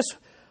attracted to this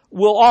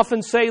will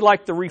often say,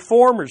 like the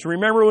Reformers.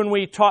 Remember when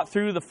we taught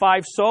through the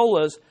 5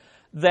 solas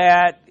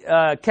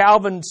that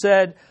Calvin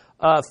said,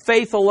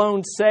 faith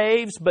alone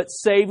saves, but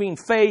saving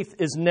faith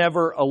is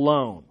never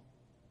alone.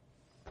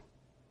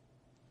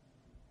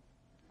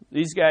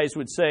 These guys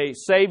would say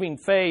saving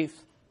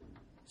faith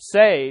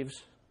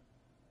saves,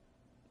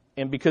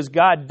 and because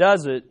God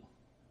does it,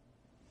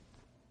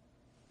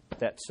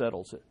 that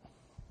settles it.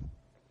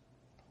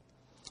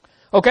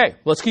 Okay,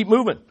 let's keep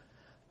moving.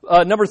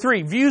 Number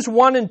 3, views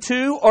 1 and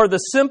 2 are the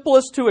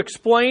simplest to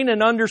explain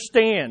and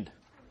understand.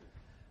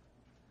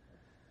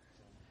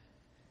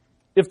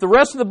 If the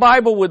rest of the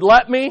Bible would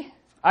let me,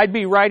 I'd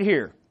be right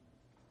here.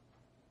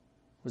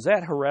 Was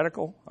that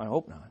heretical? I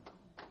hope not.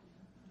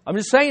 I'm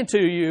just saying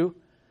to you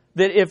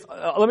that if,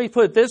 let me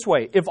put it this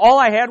way, if all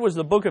I had was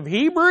the book of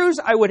Hebrews,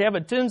 I would have a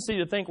tendency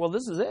to think, well,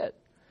 this is it.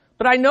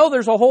 But I know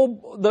there's a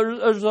whole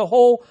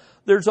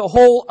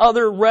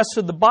other rest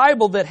of the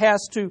Bible that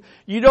has to,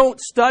 you don't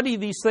study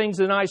these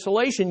things in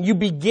isolation. You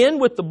begin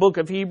with the book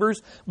of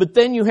Hebrews, but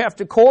then you have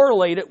to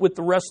correlate it with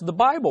the rest of the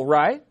Bible,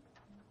 right?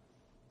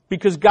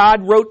 Because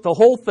God wrote the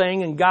whole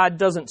thing, and God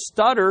doesn't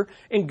stutter,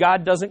 and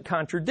God doesn't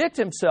contradict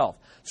Himself.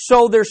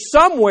 So there's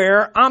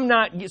somewhere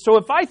so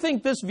if I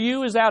think this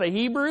view is out of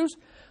Hebrews,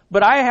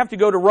 but I have to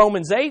go to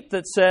Romans 8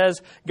 that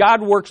says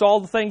God works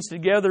all the things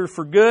together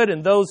for good,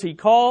 and those He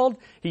called,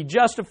 He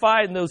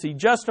justified, and those He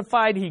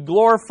justified, He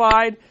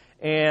glorified,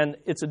 and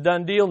it's a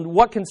done deal. And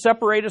what can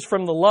separate us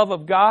from the love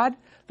of God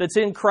that's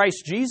in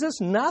Christ Jesus?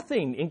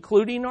 Nothing,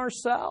 including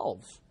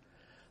ourselves.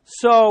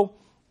 So,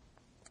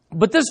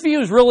 but this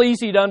view is real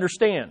easy to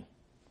understand.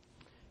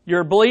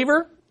 You're a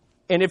believer,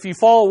 and if you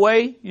fall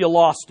away, you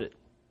lost it.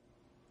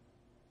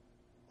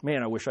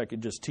 Man, I wish I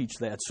could just teach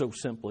that so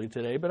simply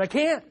today, but I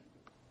can't.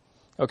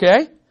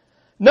 Okay?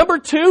 Number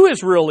 2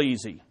 is real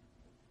easy.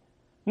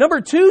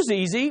 Number 2 is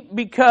easy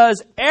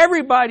because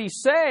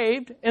everybody's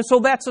saved, and so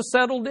that's a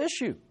settled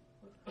issue.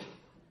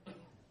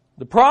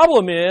 The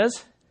problem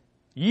is,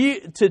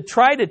 to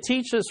try to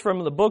teach this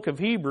from the book of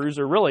Hebrews,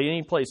 or really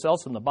any place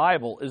else in the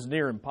Bible, is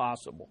near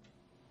impossible.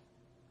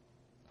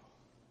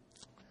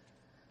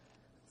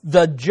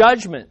 The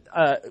judgment,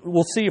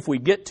 we'll see if we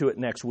get to it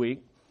next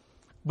week,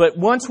 but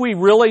once we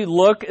really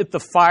look at the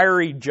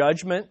fiery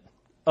judgment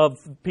of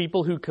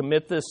people who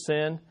commit this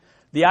sin,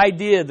 the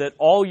idea that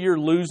all you're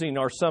losing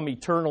are some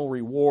eternal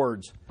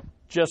rewards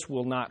just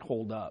will not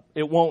hold up.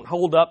 It won't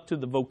hold up to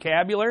the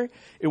vocabulary.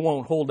 It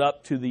won't hold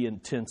up to the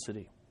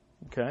intensity.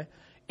 Okay?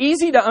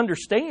 Easy to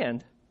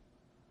understand,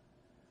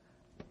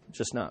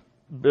 just not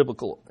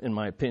biblical in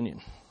my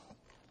opinion,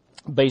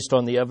 based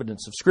on the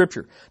evidence of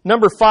Scripture.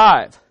 Number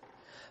 5.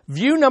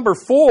 View number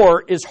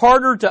 4 is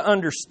harder to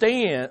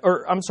understand,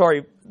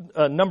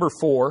 number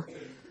 4,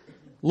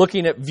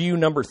 looking at view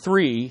number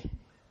 3.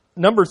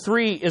 Number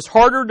 3 is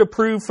harder to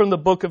prove from the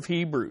book of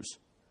Hebrews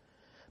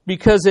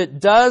because it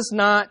does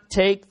not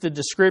take the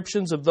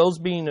descriptions of those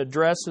being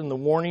addressed in the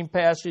warning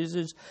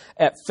passages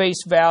at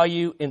face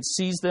value and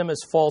sees them as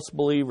false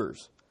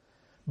believers.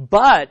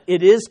 But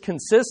it is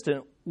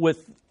consistent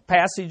with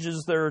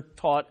passages that are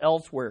taught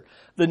elsewhere.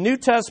 The New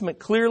Testament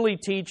clearly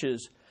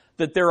teaches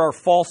that there are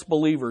false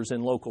believers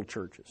in local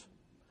churches.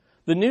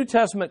 The New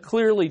Testament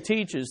clearly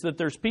teaches that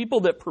there's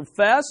people that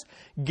profess,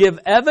 give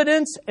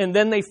evidence, and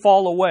then they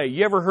fall away.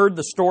 You ever heard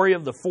the story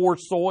of the 4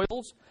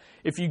 soils?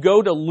 If you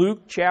go to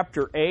Luke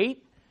chapter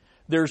 8,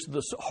 there's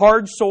the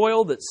hard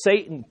soil that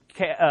Satan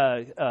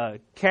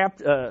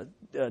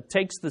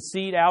takes the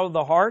seed out of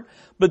the heart.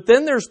 But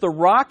then there's the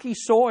rocky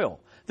soil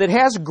that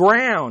has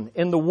ground,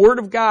 and the Word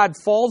of God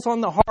falls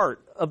on the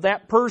heart of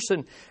that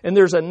person, and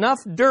there's enough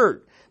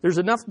dirt, there's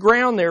enough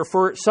ground there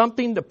for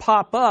something to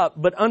pop up,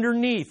 but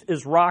underneath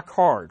is rock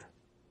hard.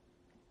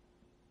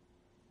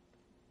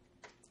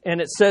 And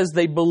it says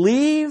they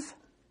believe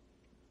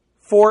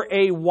for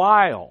a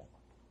while.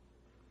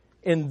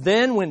 And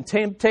then when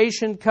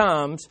temptation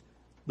comes,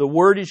 the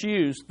word is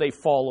used, they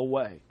fall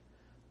away.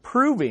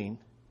 Proving,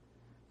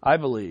 I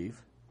believe,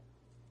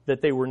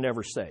 that they were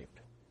never saved.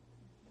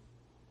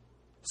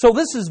 So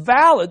this is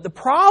valid. The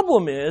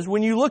problem is,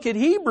 when you look at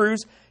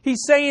Hebrews,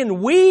 he's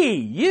saying we,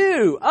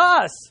 you,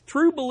 us,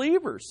 true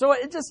believers. So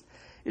it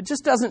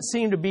just doesn't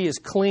seem to be as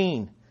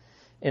clean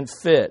and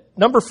fit.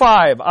 Number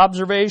 5,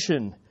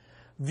 observation.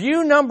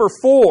 View number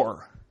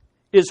 4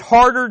 is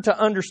harder to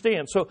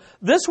understand. So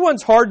this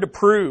one's hard to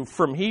prove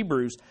from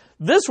Hebrews.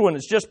 This one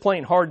is just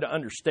plain hard to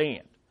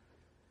understand.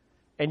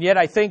 And yet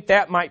I think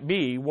that might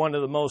be one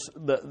of the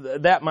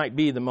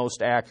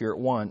most accurate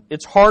one.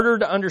 It's harder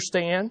to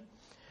understand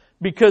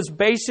because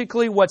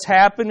basically what's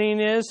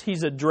happening is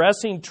he's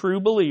addressing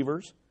true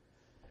believers,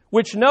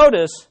 which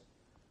notice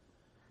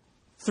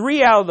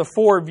 3 out of the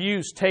 4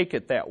 views take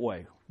it that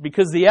way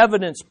because the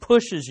evidence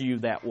pushes you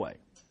that way.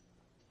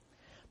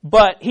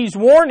 But he's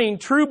warning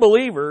true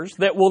believers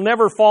that will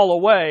never fall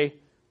away,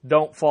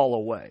 don't fall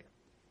away.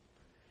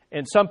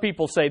 And some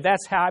people say,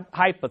 that's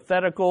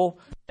hypothetical,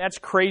 that's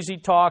crazy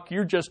talk,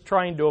 you're just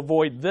trying to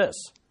avoid this.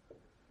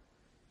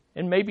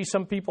 And maybe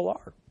some people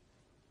are.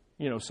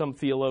 Some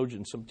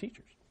theologians, some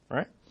teachers,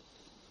 right?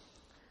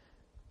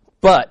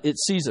 But it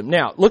sees them.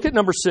 Now, look at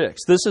number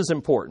 6. This is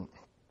important.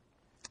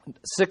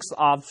 6th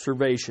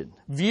observation.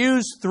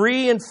 Views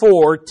 3 and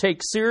 4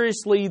 take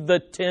seriously the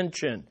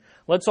tension.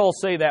 Let's all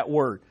say that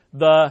word.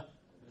 The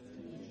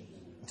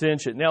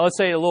tension. Now let's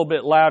say it a little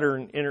bit louder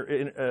and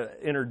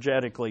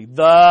energetically.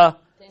 The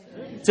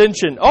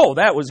tension. Oh,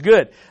 that was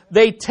good.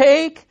 They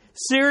take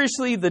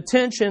seriously the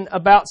tension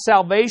about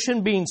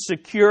salvation being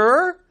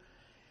secure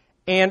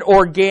and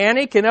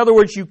organic. In other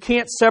words, you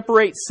can't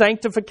separate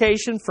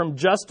sanctification from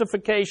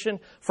justification,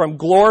 from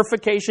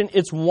glorification.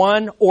 It's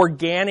one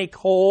organic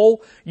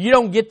whole. You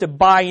don't get to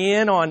buy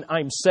in on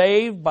I'm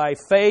saved by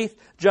faith,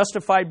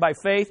 justified by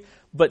faith,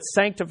 but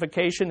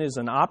sanctification is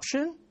an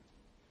option.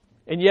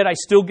 And yet I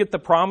still get the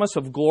promise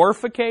of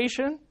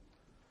glorification.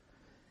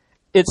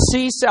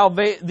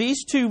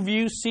 These two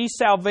views see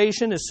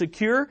salvation as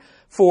secure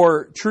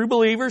for true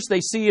believers.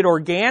 They see it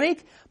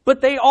organic,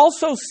 but they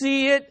also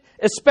see it,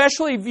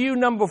 especially view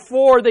number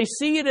 4, they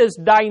see it as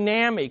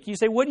dynamic. You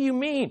say, what do you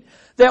mean?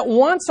 That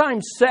once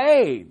I'm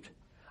saved,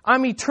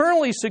 I'm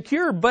eternally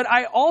secure, but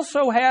I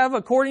also have,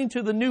 according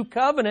to the new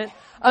covenant,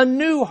 a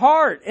new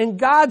heart. And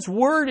God's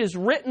word is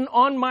written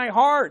on my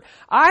heart.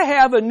 I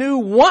have a new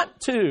want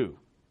to.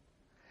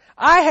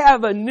 I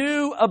have a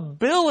new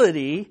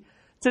ability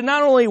to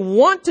not only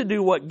want to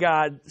do what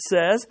God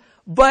says,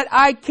 but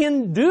I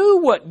can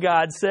do what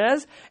God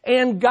says,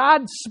 and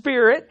God's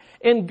Spirit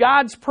and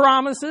God's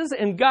promises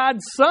and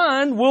God's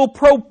Son will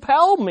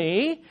propel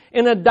me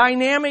in a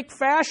dynamic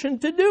fashion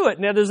to do it.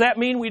 Now, does that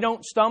mean we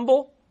don't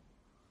stumble?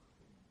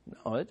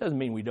 No, it doesn't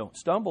mean we don't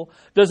stumble.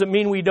 Does it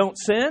mean we don't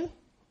sin?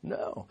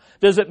 No.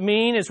 Does it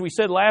mean, as we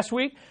said last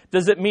week,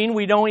 does it mean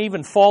we don't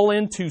even fall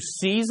into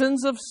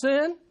seasons of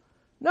sin?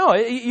 No,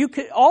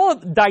 all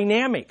of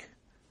dynamic.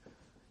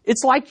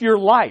 It's like your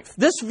life.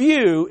 This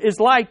view is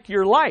like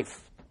your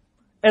life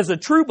as a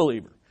true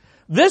believer.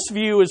 This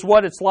view is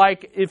what it's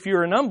like if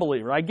you're an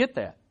unbeliever. I get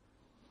that.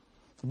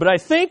 But I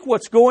think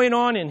what's going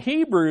on in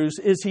Hebrews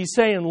is he's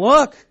saying,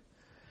 look,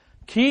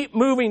 keep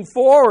moving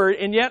forward,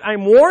 and yet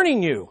I'm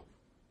warning you,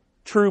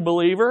 true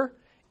believer,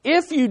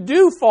 if you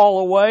do fall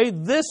away,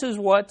 this is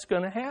what's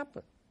going to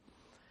happen.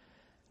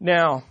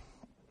 Now,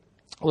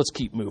 let's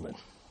keep moving.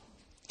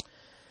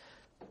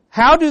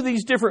 How do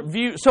these different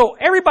views... So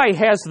everybody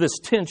has this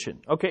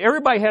tension. Okay,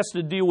 everybody has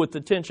to deal with the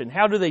tension.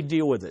 How do they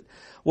deal with it?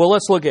 Well,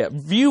 let's look at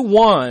it. View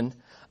 1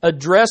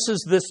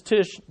 addresses this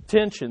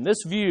tension. This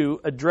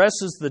view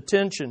addresses the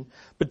tension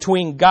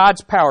between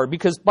God's power.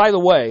 Because, by the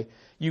way,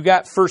 you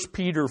got 1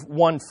 Peter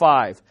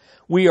 1:5.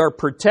 We are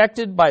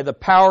protected by the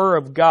power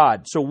of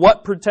God. So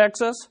what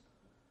protects us?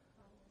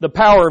 The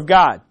power of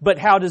God. But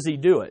how does He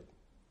do it?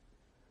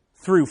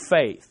 Through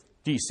faith.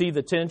 Do you see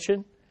the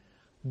tension?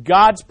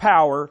 God's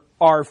power,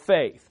 our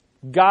faith.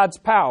 God's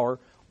power,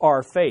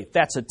 our faith.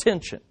 That's a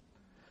tension.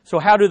 So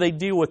how do they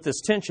deal with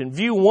this tension?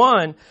 View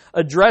 1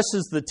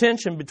 addresses the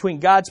tension between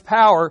God's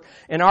power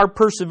and our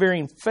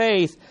persevering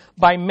faith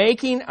by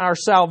making our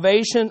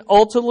salvation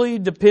ultimately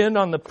depend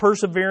on the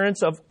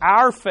perseverance of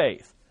our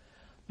faith.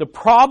 The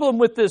problem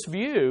with this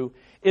view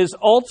is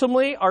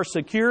ultimately our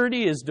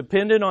security is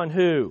dependent on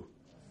who?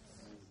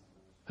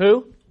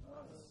 Who?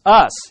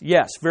 Us.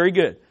 Yes, very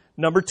good.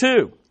 Number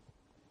 2.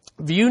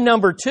 View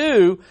number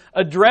 2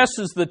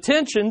 addresses the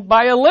tension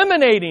by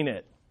eliminating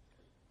it.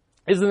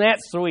 Isn't that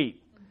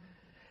sweet?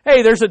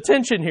 Hey, there's a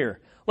tension here.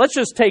 Let's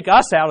just take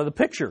us out of the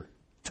picture.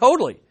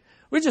 Totally.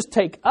 We just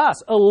take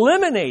us.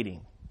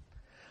 Eliminating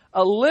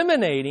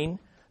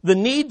the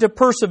need to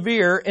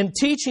persevere and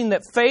teaching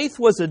that faith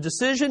was a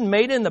decision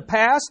made in the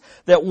past,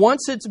 that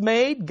once it's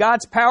made,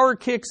 God's power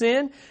kicks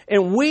in,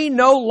 and we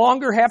no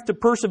longer have to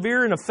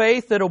persevere in a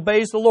faith that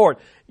obeys the Lord.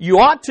 You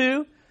ought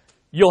to.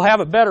 You'll have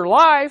a better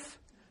life.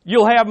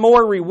 You'll have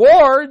more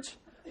rewards.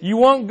 You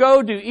won't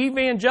go to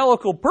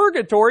evangelical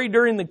purgatory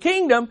during the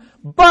kingdom,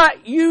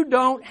 but you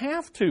don't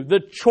have to. The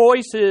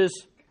choice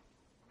is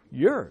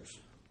yours.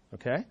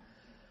 Okay?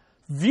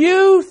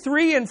 View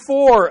 3 and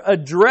 4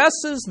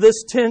 addresses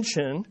this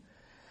tension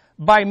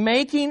by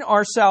making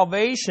our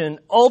salvation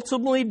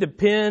ultimately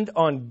depend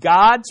on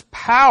God's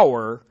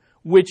power,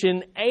 which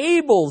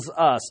enables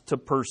us to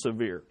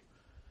persevere.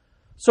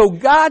 So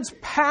God's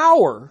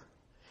power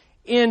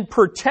in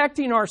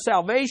protecting our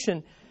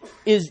salvation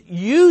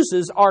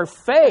uses our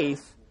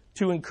faith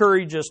to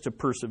encourage us to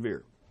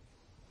persevere.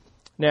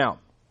 Now,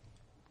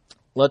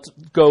 let's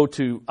go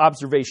to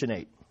observation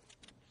 8.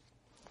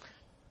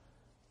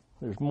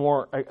 There's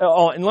more.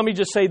 Oh, and let me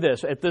just say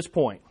this at this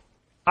point.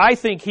 I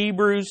think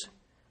Hebrews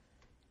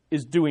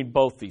is doing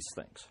both these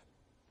things.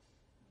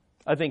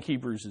 I think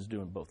Hebrews is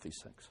doing both these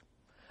things.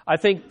 I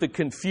think the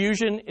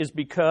confusion is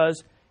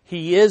because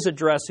he is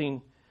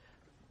addressing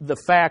the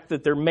fact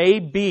that there may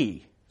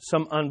be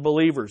some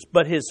unbelievers,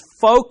 but his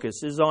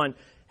focus is on,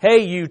 hey,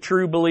 you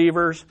true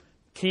believers,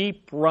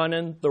 keep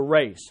running the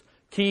race.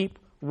 Keep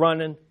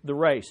running the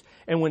race.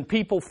 And when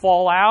people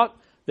fall out,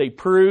 they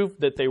prove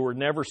that they were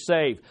never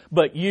saved.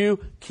 But you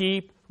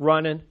keep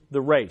running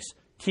the race.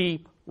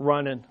 Keep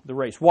running the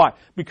race. Why?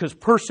 Because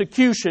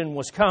persecution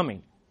was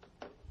coming.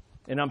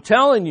 And I'm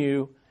telling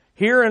you,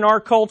 here in our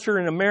culture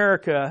in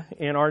America,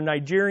 and our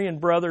Nigerian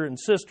brother and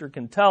sister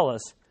can tell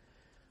us,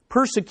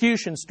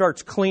 persecution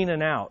starts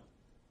cleaning out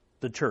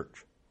the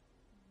church.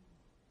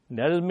 And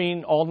that doesn't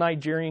mean all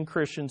Nigerian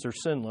Christians are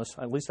sinless.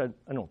 At least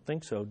I don't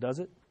think so, does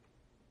it?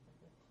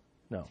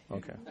 No,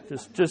 okay.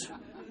 Just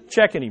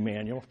checking,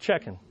 Emmanuel,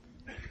 checking.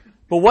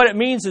 But what it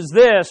means is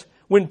this: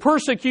 when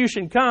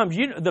persecution comes,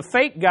 the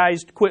fake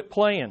guys quit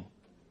playing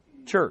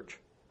church.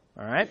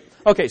 All right?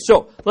 Okay,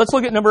 so let's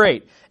look at number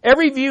 8.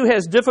 Every view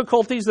has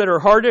difficulties that are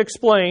hard to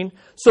explain.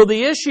 So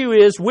the issue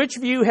is which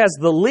view has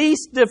the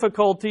least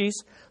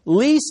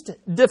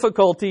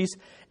difficulties,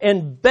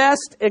 and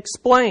best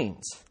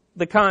explains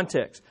the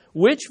context.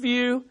 Which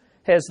view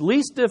has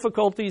least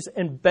difficulties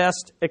and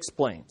best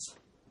explains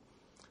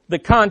the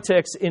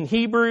context in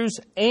Hebrews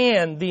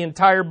and the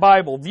entire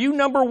Bible. View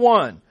number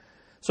 1.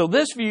 So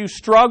this view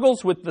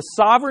struggles with the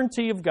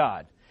sovereignty of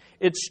God.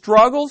 It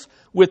struggles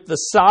with the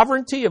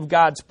sovereignty of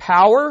God's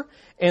power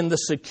and the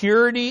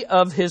security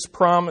of His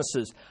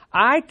promises.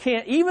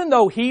 Even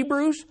though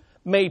Hebrews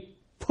may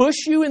push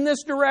you in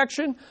this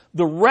direction,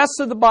 the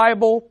rest of the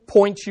Bible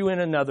points you in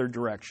another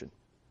direction.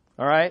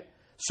 All right?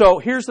 So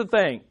here's the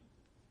thing.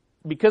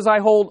 Because I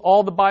hold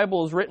all the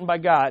Bible is written by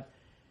God,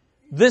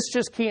 this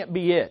just can't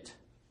be it.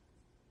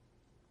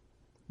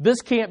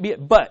 This can't be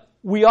it. But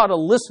we ought to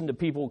listen to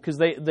people because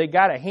they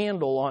got a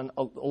handle on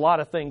a lot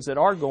of things that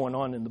are going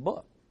on in the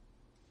book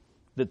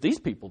that these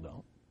people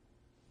don't.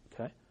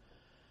 Okay?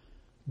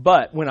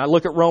 But when I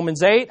look at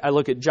Romans 8, I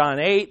look at John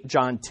 8,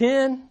 John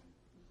 10,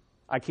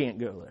 I can't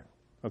go there.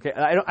 Okay?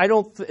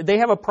 They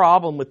have a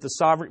problem with the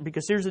sovereign,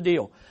 because here's the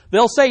deal.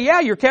 They'll say, yeah,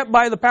 you're kept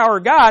by the power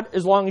of God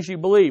as long as you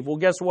believe. Well,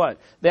 guess what?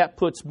 That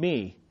puts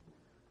me.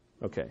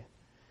 Okay.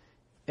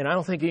 And I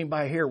don't think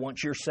anybody here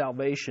wants your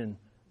salvation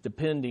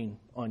depending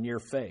on your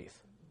faith,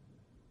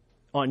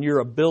 on your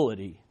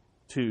ability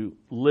to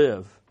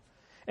live.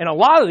 And a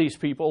lot of these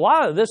people, a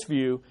lot of this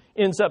view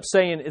ends up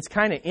saying it's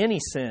kind of any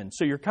sin.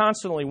 So you're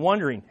constantly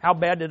wondering, how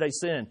bad did I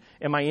sin?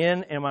 Am I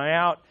in? Am I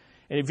out?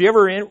 And if you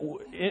ever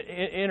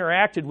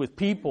interacted with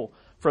people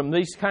from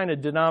these kind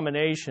of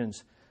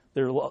denominations,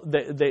 their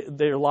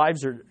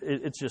lives are,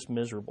 it's just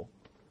miserable.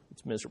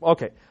 It's miserable.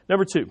 Okay,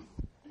 number 2.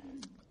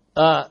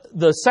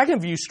 The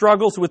second view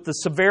struggles with the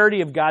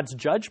severity of God's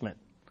judgment.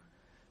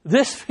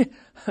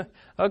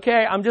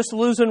 Okay, I'm just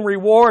losing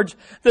rewards.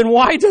 Then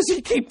why does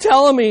He keep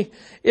telling me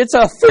it's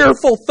a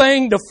fearful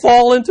thing to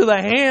fall into the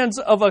hands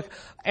of an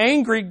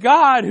angry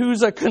God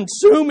who's a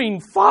consuming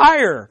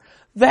fire?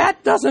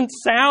 That doesn't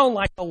sound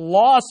like a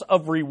loss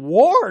of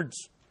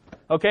rewards.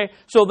 Okay,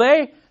 so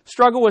they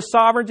struggle with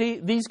sovereignty.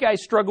 These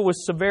guys struggle with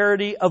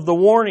severity of the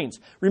warnings.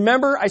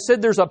 Remember, I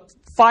said there's a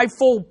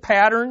 5-fold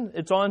pattern.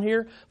 It's on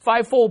here.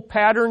 5-fold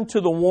pattern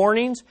to the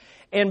warnings.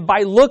 And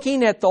by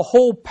looking at the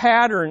whole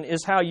pattern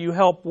is how you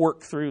help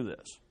work through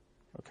this.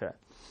 Okay.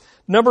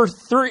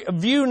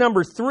 View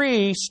number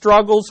 3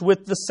 struggles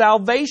with the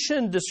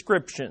salvation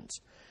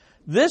descriptions.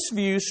 This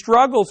view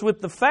struggles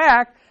with the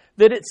fact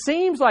that it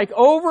seems like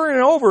over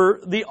and over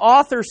the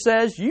author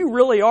says you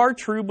really are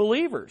true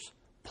believers.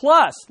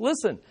 Plus,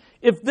 listen,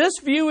 if this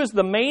view is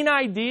the main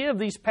idea of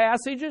these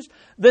passages,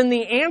 then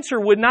the answer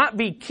would not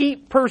be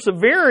keep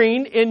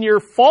persevering in your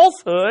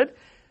falsehood,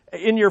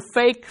 in your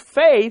fake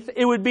faith.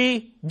 It would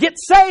be get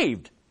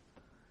saved.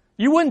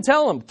 You wouldn't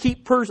tell them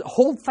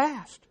hold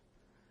fast.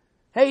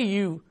 Hey,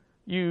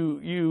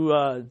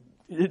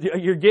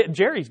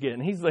 Jerry's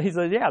getting. He's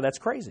like, yeah, that's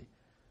crazy.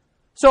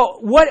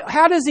 So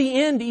how does he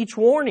end each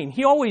warning?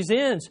 He always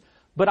ends,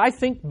 but I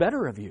think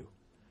better of you.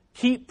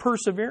 Keep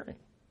persevering.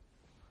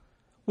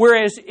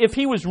 Whereas if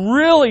he was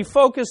really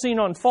focusing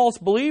on false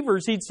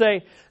believers, he'd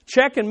say,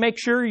 check and make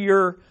sure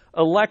your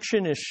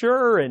election is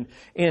sure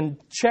and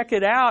check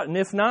it out. And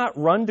if not,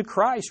 run to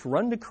Christ,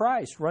 run to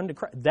Christ, run to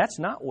Christ. That's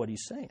not what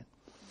he's saying.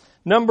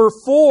 Number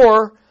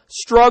 4,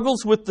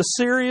 struggles with the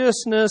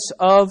seriousness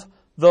of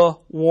the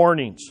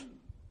warnings.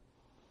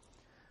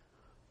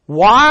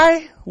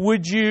 Why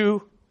would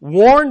you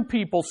warn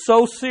people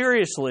so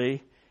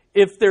seriously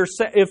if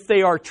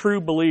they are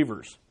true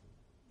believers?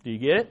 Do you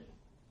get it?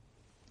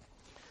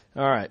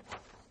 All right.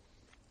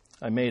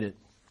 I made it,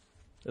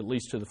 at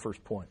least to the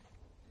first point.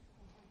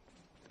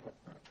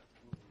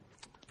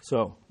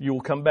 So you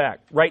will come back.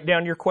 Write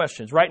down your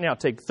questions. Right now,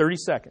 take 30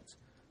 seconds.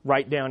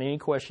 Write down any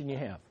question you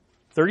have.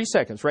 30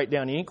 seconds. Write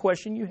down any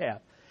question you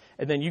have.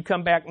 And then you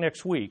come back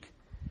next week,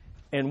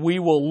 and we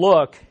will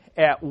look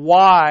at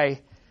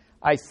why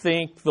I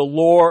think the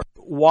Lord,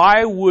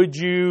 why would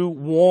you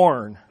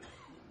warn?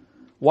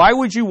 Why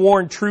would you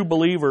warn true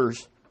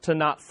believers to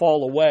not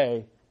fall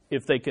away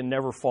if they can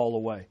never fall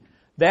away?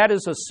 That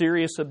is a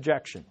serious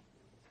objection.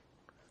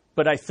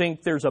 But I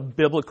think there's a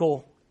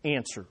biblical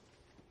answer.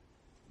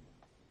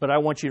 But I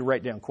want you to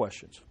write down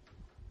questions.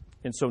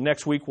 And so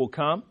next week we'll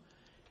come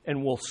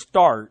and we'll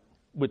start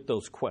with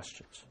those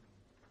questions.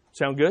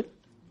 Sound good?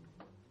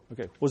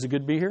 Okay. Was it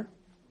good to be here?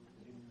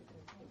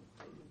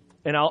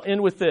 And I'll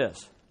end with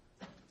this.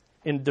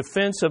 In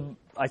defense of,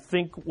 I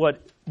think,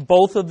 what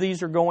both of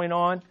these are going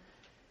on,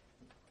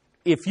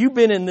 if you've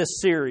been in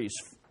this series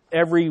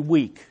every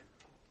week,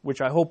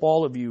 which I hope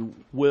all of you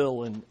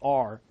will and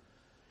are,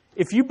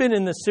 if you've been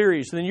in this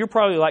series, then you're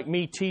probably like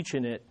me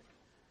teaching it.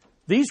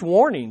 These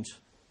warnings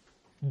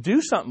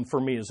do something for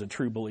me as a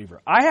true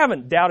believer. I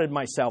haven't doubted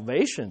my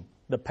salvation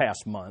the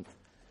past month,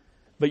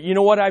 but you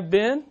know what I've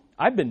been?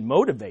 I've been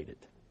motivated.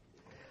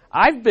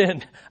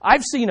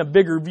 I've seen a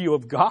bigger view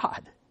of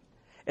God,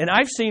 and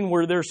I've seen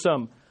where there's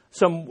some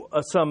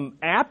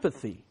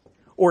apathy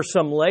or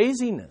some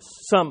laziness,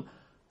 some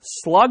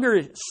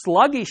sluggishness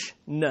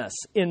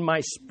in my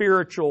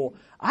spiritual.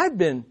 I've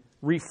been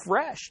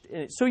refreshed.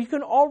 So you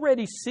can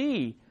already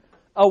see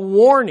a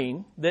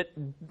warning that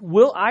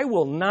I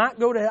will not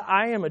go to,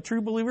 I am a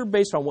true believer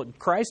based on what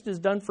Christ has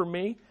done for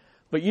me.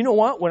 But you know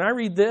what? When I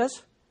read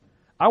this,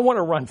 I want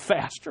to run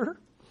faster.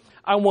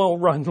 I want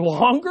to run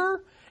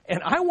longer.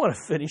 And I want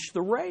to finish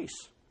the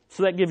race.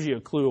 So that gives you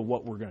a clue of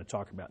what we're going to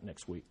talk about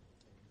next week.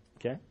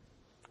 Okay?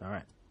 All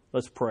right.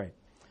 Let's pray.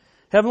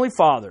 Heavenly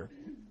Father,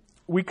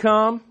 we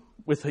come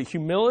with a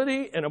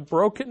humility and a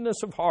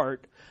brokenness of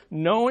heart,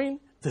 knowing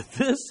that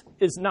this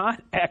is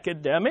not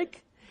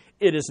academic.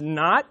 It is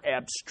not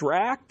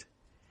abstract.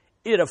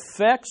 It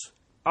affects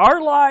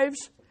our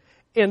lives.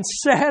 And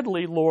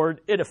sadly,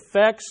 Lord, it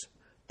affects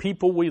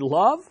people we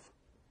love,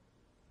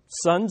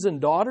 sons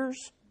and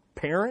daughters,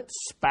 parents,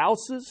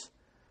 spouses,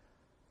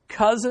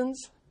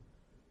 cousins,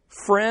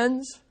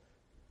 friends,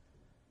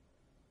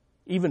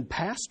 even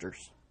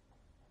pastors.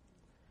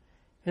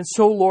 And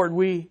so, Lord,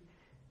 we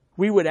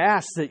would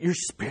ask that your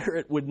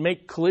Spirit would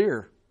make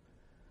clear,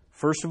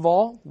 first of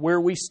all,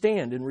 where we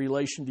stand in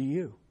relation to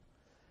you.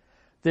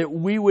 That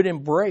we would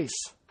embrace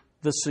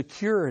the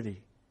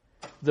security,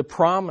 the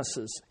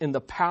promises, and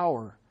the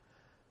power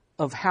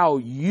of how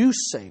you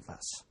save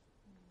us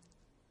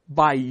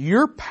by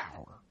your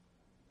power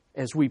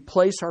as we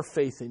place our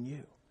faith in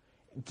you,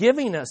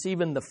 giving us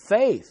even the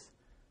faith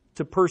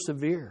to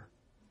persevere.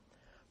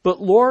 But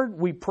Lord,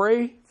 we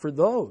pray for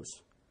those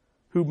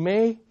who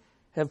may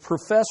have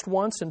professed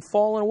once and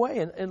fallen away.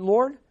 And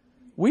Lord,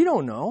 we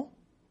don't know,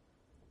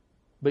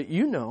 but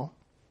you know.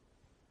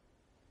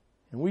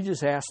 And we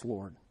just ask,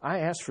 Lord,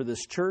 I ask for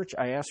this church,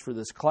 I ask for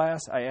this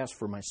class, I ask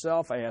for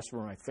myself, I ask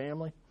for my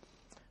family,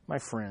 my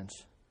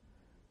friends,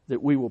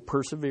 that we will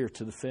persevere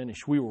to the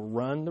finish. We will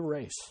run the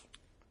race.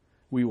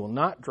 We will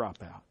not drop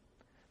out.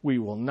 We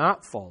will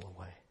not fall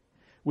away.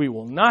 We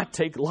will not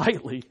take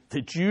lightly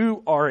that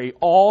you are an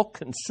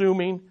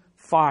all-consuming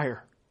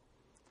fire.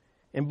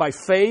 And by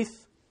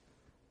faith,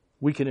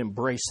 we can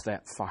embrace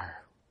that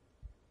fire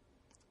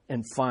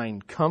and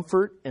find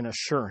comfort and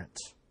assurance.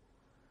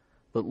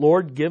 But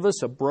Lord, give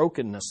us a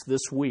brokenness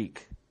this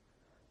week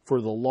for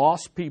the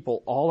lost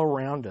people all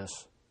around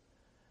us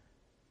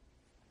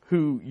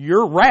who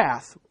your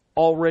wrath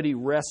already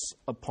rests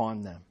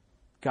upon them.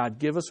 God,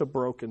 give us a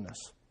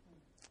brokenness.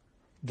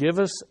 Give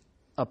us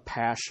a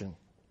passion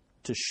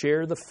to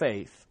share the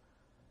faith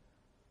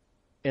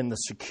and the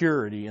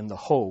security and the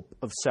hope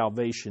of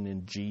salvation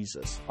in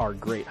Jesus, our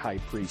great high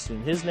priest.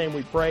 In his name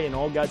we pray, and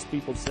all God's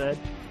people said,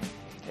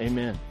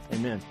 amen.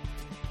 Amen.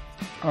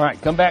 All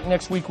right, come back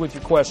next week with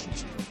your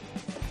questions.